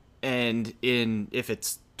shit. And if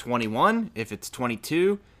it's 21, if it's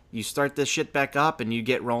 22, you start this shit back up and you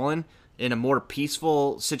get rolling in a more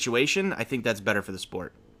peaceful situation. I think that's better for the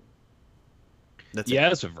sport. That's it.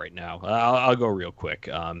 As of right now, I'll go real quick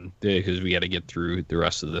because we got to get through the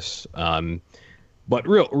rest of this. But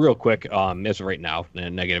real quick, as of right now,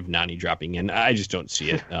 negative Nani dropping in. I just don't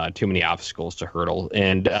see it. Too many obstacles to hurdle.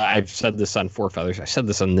 And I've said this on Four Feathers. I said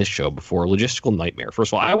this on this show before. Logistical nightmare.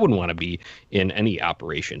 First of all, I wouldn't want to be in any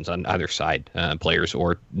operations on either side, players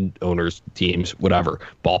or owners, teams, whatever.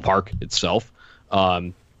 Ballpark itself.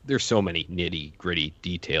 There's so many nitty gritty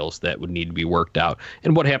details that would need to be worked out.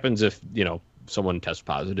 And what happens if, someone tests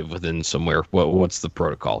positive within somewhere? What's the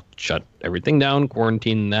protocol? Shut everything down,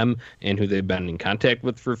 quarantine them and who they've been in contact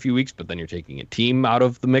with for a few weeks, but then you're taking a team out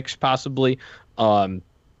of the mix possibly.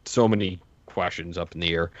 So many questions up in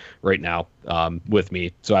the air right now with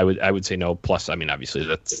me. So I would say no. Plus, I mean, obviously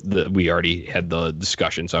we already had the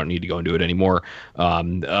discussion, so I don't need to go into it anymore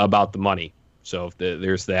about the money. So if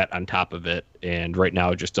there's that on top of it, and right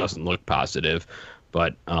now it just doesn't look positive.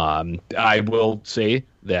 But I will say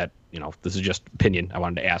that, this is just opinion. I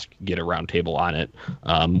wanted to get a round table on it.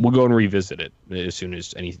 We'll go and revisit it as soon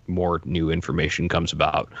as any more new information comes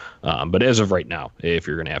about. But as of right now, if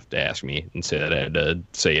you're going to have to ask me and say that I had to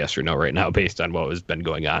say yes or no right now based on what has been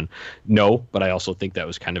going on, no. But I also think that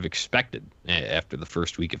was kind of expected after the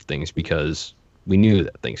first week of things, because we knew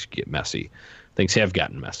that things could get messy. Things have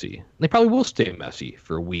gotten messy. They probably will stay messy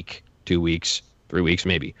for a week, 2 weeks, 3 weeks,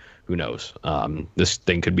 maybe. Who knows? This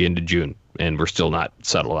thing could be into June, and we're still not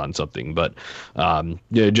settled on something. But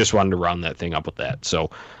just wanted to round that thing up with that. So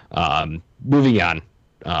moving on,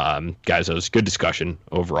 guys, it was a good discussion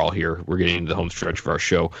overall here. We're getting into the home stretch of our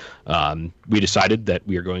show. We decided that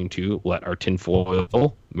we are going to let our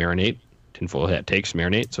tinfoil marinate. Tinfoil hat takes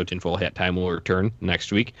marinate. So tinfoil hat time will return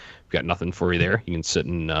next week. We've got nothing for you there. You can sit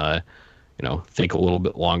and think a little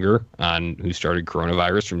bit longer on who started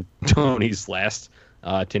coronavirus from Tony's last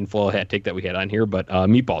tinfoil hat take that we had on here, but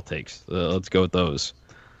meatball takes. Let's go with those.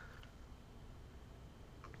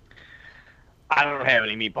 I don't have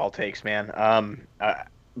any meatball takes, man.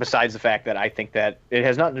 Besides the fact that I think that it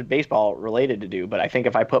has nothing to baseball related to do, but I think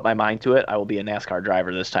if I put my mind to it, I will be a NASCAR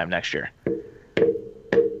driver this time next year. There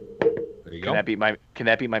you go. Can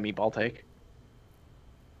that be my meatball take?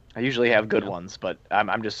 I usually have good ones, but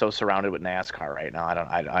I'm just so surrounded with NASCAR right now.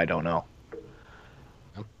 I don't know.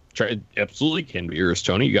 Absolutely can be yours,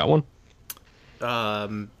 Tony. You got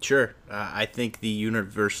one? Sure. I think the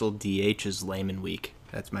universal DH is Layman week.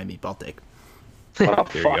 That's my meatball take. What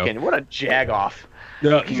a jagoff.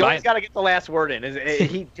 He's always got to get the last word in.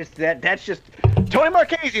 That's just Tony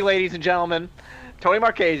Marchese, ladies and gentlemen. Tony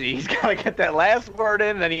Marchese. He's got to get that last word in,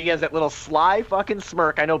 and then he has that little sly fucking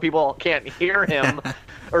smirk. I know people can't hear him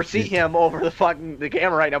or see him over the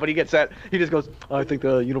camera right now, but he gets that. He just goes, I think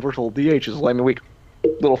the universal DH is Layman week.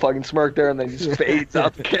 Little fucking smirk there, and then he just fades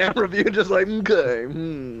out the camera view, just like, okay.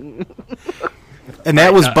 And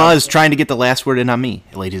that was Buzz trying to get the last word in on me,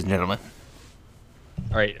 ladies and gentlemen.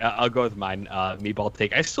 All right, I'll go with mine. Meatball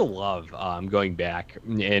take. I still love going back,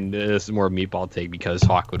 and this is more meatball take because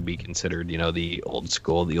Hawk would be considered, the old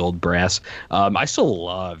school, the old brass. I still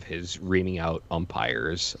love his reaming out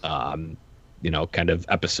umpires, kind of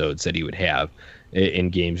episodes that he would have in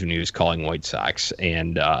games when he was calling White Sox,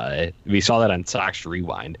 and we saw that on Sox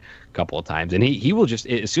Rewind a couple of times. And he will just,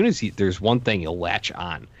 as soon as there's one thing, he'll latch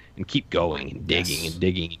on and keep going and digging and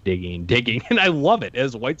digging and digging and digging. And I love it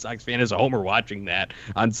as a White Sox fan, as a homer watching that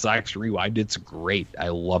on Sox Rewind. It's great. I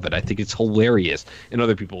love it. I think it's hilarious. And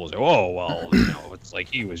other people will say, oh, well, it's like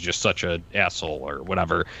he was just such an asshole or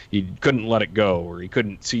whatever. He couldn't let it go or he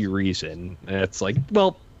couldn't see reason. And it's like,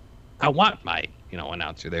 well, I want my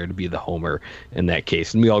announcer there to be the homer in that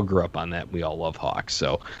case, and we all grew up on that. We all love Hawks,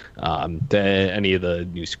 so to any of the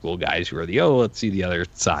new school guys who are let's see the other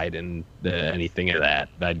side and anything of that,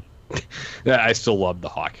 I still love the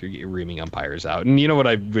Hawk reaming umpires out. And you know what,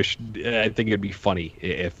 I think it'd be funny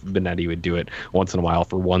if Benetti would do it once in a while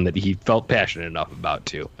for one that he felt passionate enough about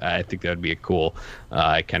too. I think that would be a cool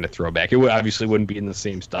kind of throwback. It obviously wouldn't be in the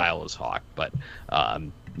same style as Hawk, but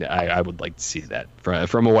I would like to see that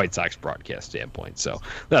from a White Sox broadcast standpoint. So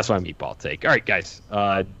that's my meatball take. All right, guys,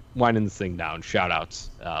 winding this thing down. Shout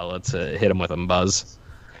outs. Let's hit them with them, Buzz.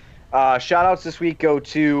 Shout outs this week go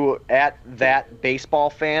to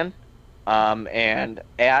 @thatbaseballfan and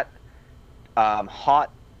Hot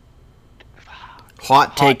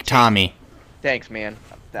Take Tommy. Thanks, man.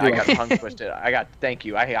 I got tongue twisted. Thank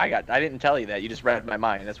you. I didn't tell you that. You just read my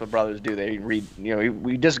mind. That's what brothers do. They read,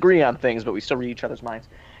 we disagree on things, but we still read each other's minds.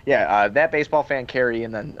 Yeah, that baseball fan Carrie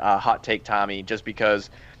and then Hot Take Tommy, just because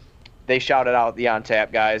they shouted out the On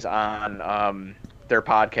Tap guys on their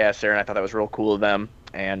podcast there, and I thought that was real cool of them.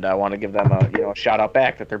 And I want to give them a shout out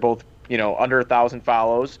back that they're both under 1,000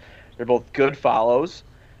 follows. They're both good follows,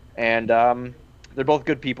 and they're both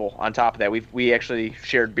good people. On top of that, we actually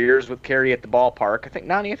shared beers with Carrie at the ballpark. I think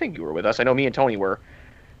Nani, you were with us. I know me and Tony were.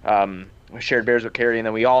 We shared beers with Carrie, and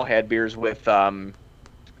then we all had beers with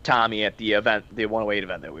Tommy at the event, the 108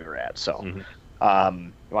 event that we were at. So, I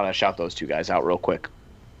want to shout those two guys out real quick.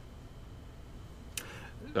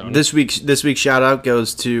 This week's shout out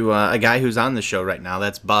goes to a guy who's on the show right now.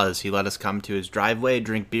 That's Buzz. He let us come to his driveway,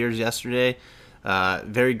 drink beers yesterday.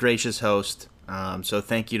 Very gracious host. So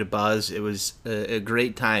thank you to Buzz. It was a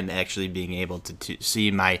great time actually being able to see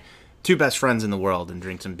my two best friends in the world and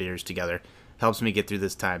drink some beers together. Helps me get through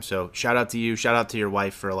this time. So shout out to you. Shout out to your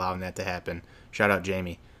wife for allowing that to happen. Shout out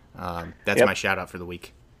Jamie. That's my shout out for the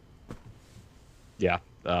week. Yeah.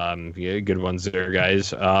 Good ones there,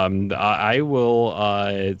 guys. I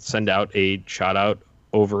will send out a shout out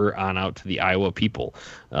out to the Iowa people.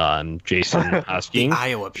 Jason Hosking,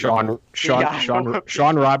 Iowa people.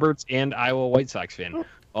 Sean Roberts, and Iowa White Sox fan.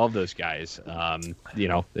 All of those guys,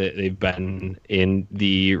 they've been in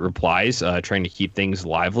the replies, trying to keep things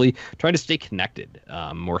lively, trying to stay connected,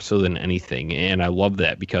 more so than anything. And I love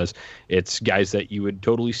that because it's guys that you would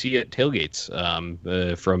totally see at tailgates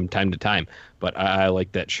from time to time. But I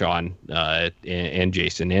like that Sean and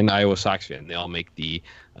Jason and Iowa Sox fan, they all make the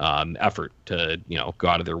effort to go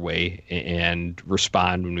out of their way and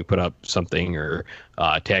respond when we put up something or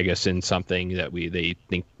tag us in something that they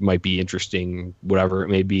think might be interesting, whatever it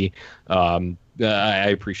may be. I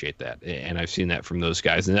appreciate that, and I've seen that from those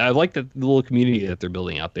guys, and I like the little community that they're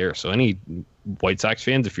building out there. So any White Sox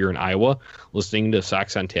fans, if you're in Iowa listening to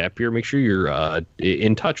Sox on Tap here, make sure you're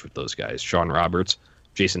in touch with those guys. Sean Roberts,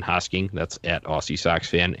 Jason Hosking, that's at Aussie Sox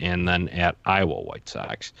fan, and then at Iowa White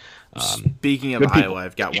Sox. Speaking of Iowa,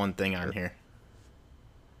 I've got one thing on here.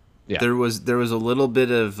 Yeah. There was a little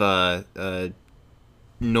bit of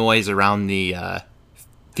noise around the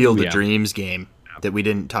Field of Yeah. Dreams game that we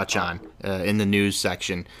didn't touch on in the news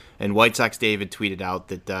section. And White Sox David tweeted out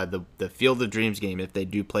that the Field of Dreams game, if they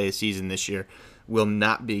do play a season this year, will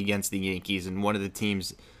not be against the Yankees. And one of the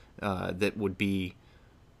teams that would be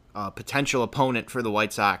a potential opponent for the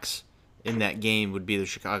White Sox in that game would be the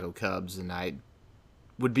Chicago Cubs. And I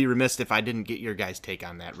would be remiss if I didn't get your guys' take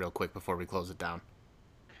on that real quick before we close it down.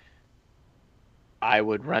 I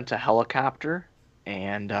would rent a helicopter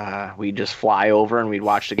and we'd just fly over and we'd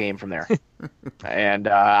watch the game from there. And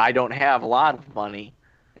I don't have a lot of money,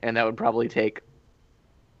 and that would probably take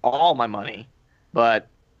all my money, but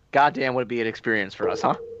goddamn would it be an experience for us,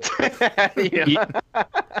 huh?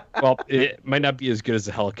 Well, it might not be as good as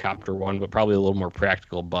the helicopter one, but probably a little more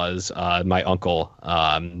practical buzz. My uncle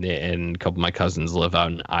and a couple of my cousins live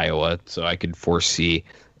out in Iowa, so I could foresee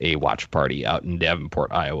a watch party out in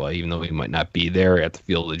Davenport, Iowa, even though we might not be there at the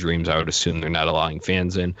Field of Dreams. I would assume they're not allowing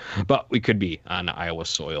fans in, but we could be on Iowa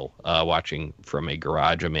soil watching from a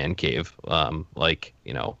garage, a man cave, like,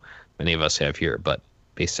 many of us have here, but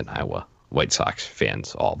based in Iowa. White Sox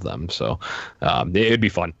fans, all of them. So it'd be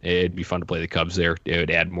fun. It'd be fun to play the Cubs there. It would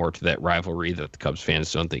add more to that rivalry that the Cubs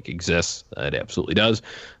fans don't think exists. It absolutely does.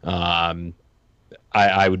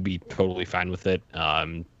 I would be totally fine with it.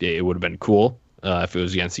 It would have been cool if it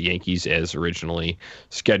was against the Yankees as originally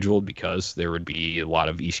scheduled, because there would be a lot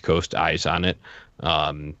of East Coast eyes on it.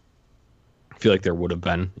 I feel like there would have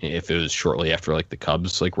been if it was shortly after like the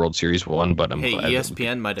Cubs World Series won, but I'm glad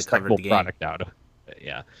ESPN might have covered the game. Product out.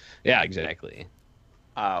 Yeah, exactly.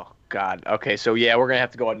 Oh, God. Okay, so yeah, we're going to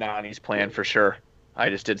have to go with Nani's plan for sure. I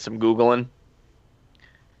just did some Googling.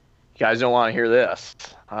 You guys don't want to hear this.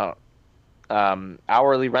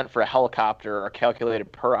 Hourly rent for a helicopter or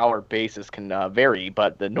calculated per hour basis can vary,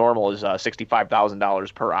 but the normal is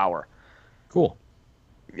 $65,000 per hour. Cool.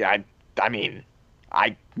 Yeah, I mean,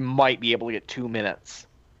 I might be able to get 2 minutes.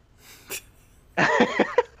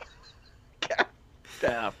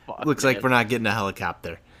 Looks like we're not getting a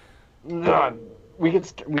helicopter. God, we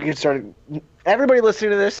could start. Everybody listening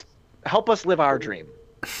to this, help us live our dream.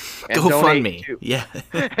 GoFundMe. Yeah.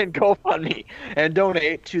 And GoFundMe. And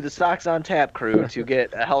donate to the Sox on Tap crew to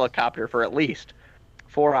get a helicopter for at least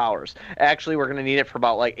 4 hours. Actually, we're going to need it for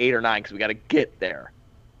about 8 or 9 because we got to get there.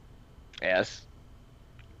 Yes.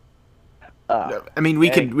 I mean, we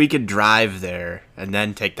could drive there and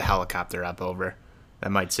then take the helicopter up over. That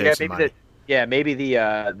might save some money. Maybe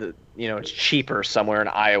the it's cheaper somewhere in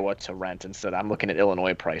Iowa to rent instead. I'm looking at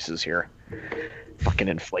Illinois prices here. Fucking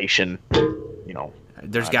inflation,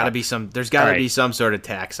 There's got to be some sort of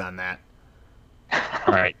tax on that.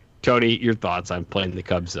 All right, Tony, your thoughts on playing the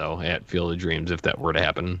Cubs though at Field of Dreams if that were to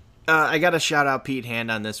happen? I got to shout out Pete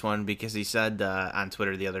Hand on this one because he said on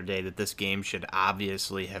Twitter the other day that this game should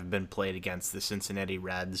obviously have been played against the Cincinnati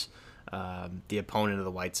Reds, the opponent of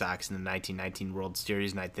the White Sox in the 1919 World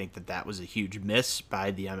Series, and I think that was a huge miss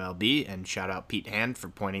by the MLB, and shout out Pete Hand for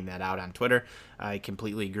pointing that out on Twitter. I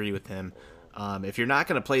completely agree with him. If you're not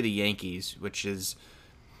going to play the Yankees, which is,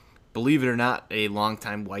 believe it or not, a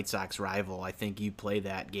longtime White Sox rival, I think you play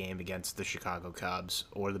that game against the Chicago Cubs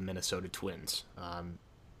or the Minnesota Twins.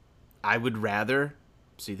 I would rather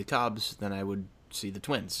see the Cubs than I would see the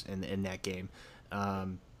Twins in that game.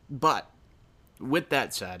 But with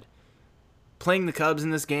that said, playing the Cubs in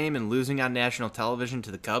this game and losing on national television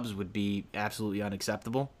to the Cubs would be absolutely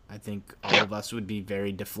unacceptable. I think all of us would be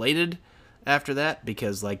very deflated after that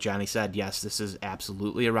because, like Johnny said, yes, this is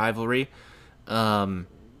absolutely a rivalry. I'm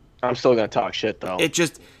still going to talk shit, though.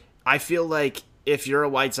 I feel like if you're a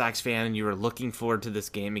White Sox fan and you were looking forward to this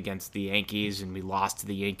game against the Yankees and we lost to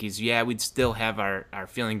the Yankees, yeah, we'd still have our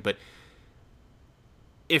feeling. But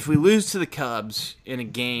if we lose to the Cubs in a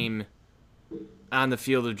game on the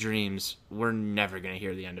Field of Dreams, we're never going to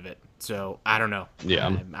hear the end of it. So I don't know.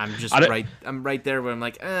 Yeah, I'm right there where I'm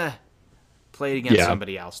like, play it against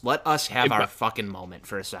somebody else. Let us have our fucking moment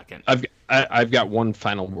for a second. I've got one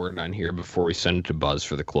final word on here before we send it to Buzz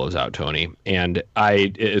for the closeout, Tony. And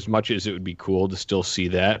as much as it would be cool to still see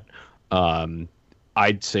that,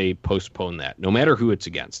 I'd say postpone that. No matter who it's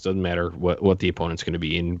against, doesn't matter what the opponent's going to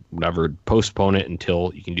be, and whatever, postpone it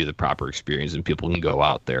until you can do the proper experience and people can go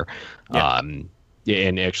out there. Yeah.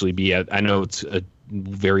 And actually be at, I know it's a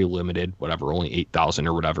very limited, whatever, only 8,000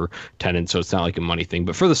 or whatever tenants, so it's not like a money thing,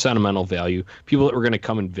 but for the sentimental value, people that were going to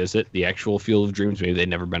come and visit the actual Field of Dreams, maybe they'd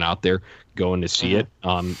never been out there, going to see it.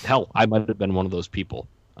 Hell, I might have been one of those people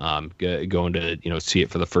going to see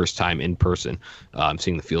it for the first time in person,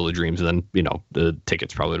 seeing the Field of Dreams, and then the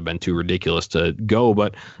tickets probably would have been too ridiculous to go,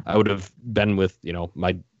 but I would have been with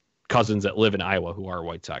my cousins that live in Iowa who are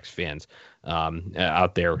White Sox fans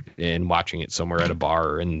out there and watching it somewhere at a bar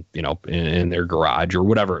or in their garage or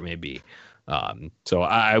whatever it may be. So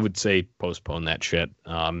I would say postpone that shit.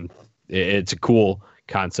 It's a cool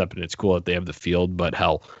concept and it's cool that they have the field, but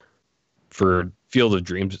hell, for Field of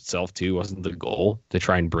Dreams itself too, wasn't the goal to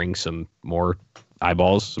try and bring some more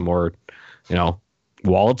eyeballs, some more,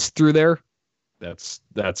 wallets through there? That's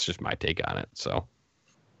just my take on it. So,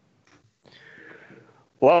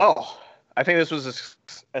 well, I think this was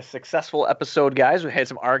a successful episode, guys. We had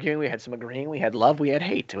some arguing, we had some agreeing, we had love, we had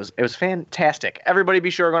hate. It was fantastic. Everybody be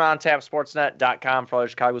sure to go on tapsportsnet.com for all your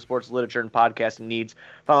Chicago sports literature and podcasting needs.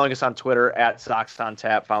 Following us on Twitter at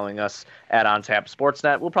SoxOnTap, following us at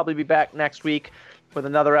OnTapSportsNet. We'll probably be back next week with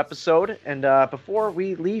another episode. And before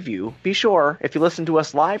we leave you, be sure, if you listen to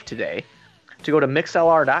us live today, to go to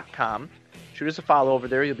mixlr.com. Shoot us a follow over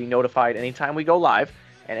there. You'll be notified anytime we go live.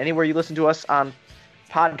 And anywhere you listen to us on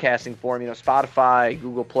podcasting form, Spotify,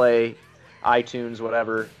 Google Play, iTunes,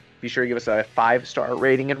 whatever, be sure to give us a 5-star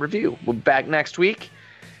rating and review. We'll be back next week.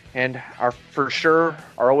 And our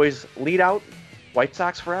always lead out, White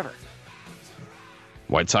Sox forever.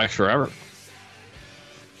 White Sox forever.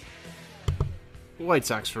 White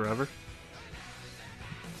Sox forever.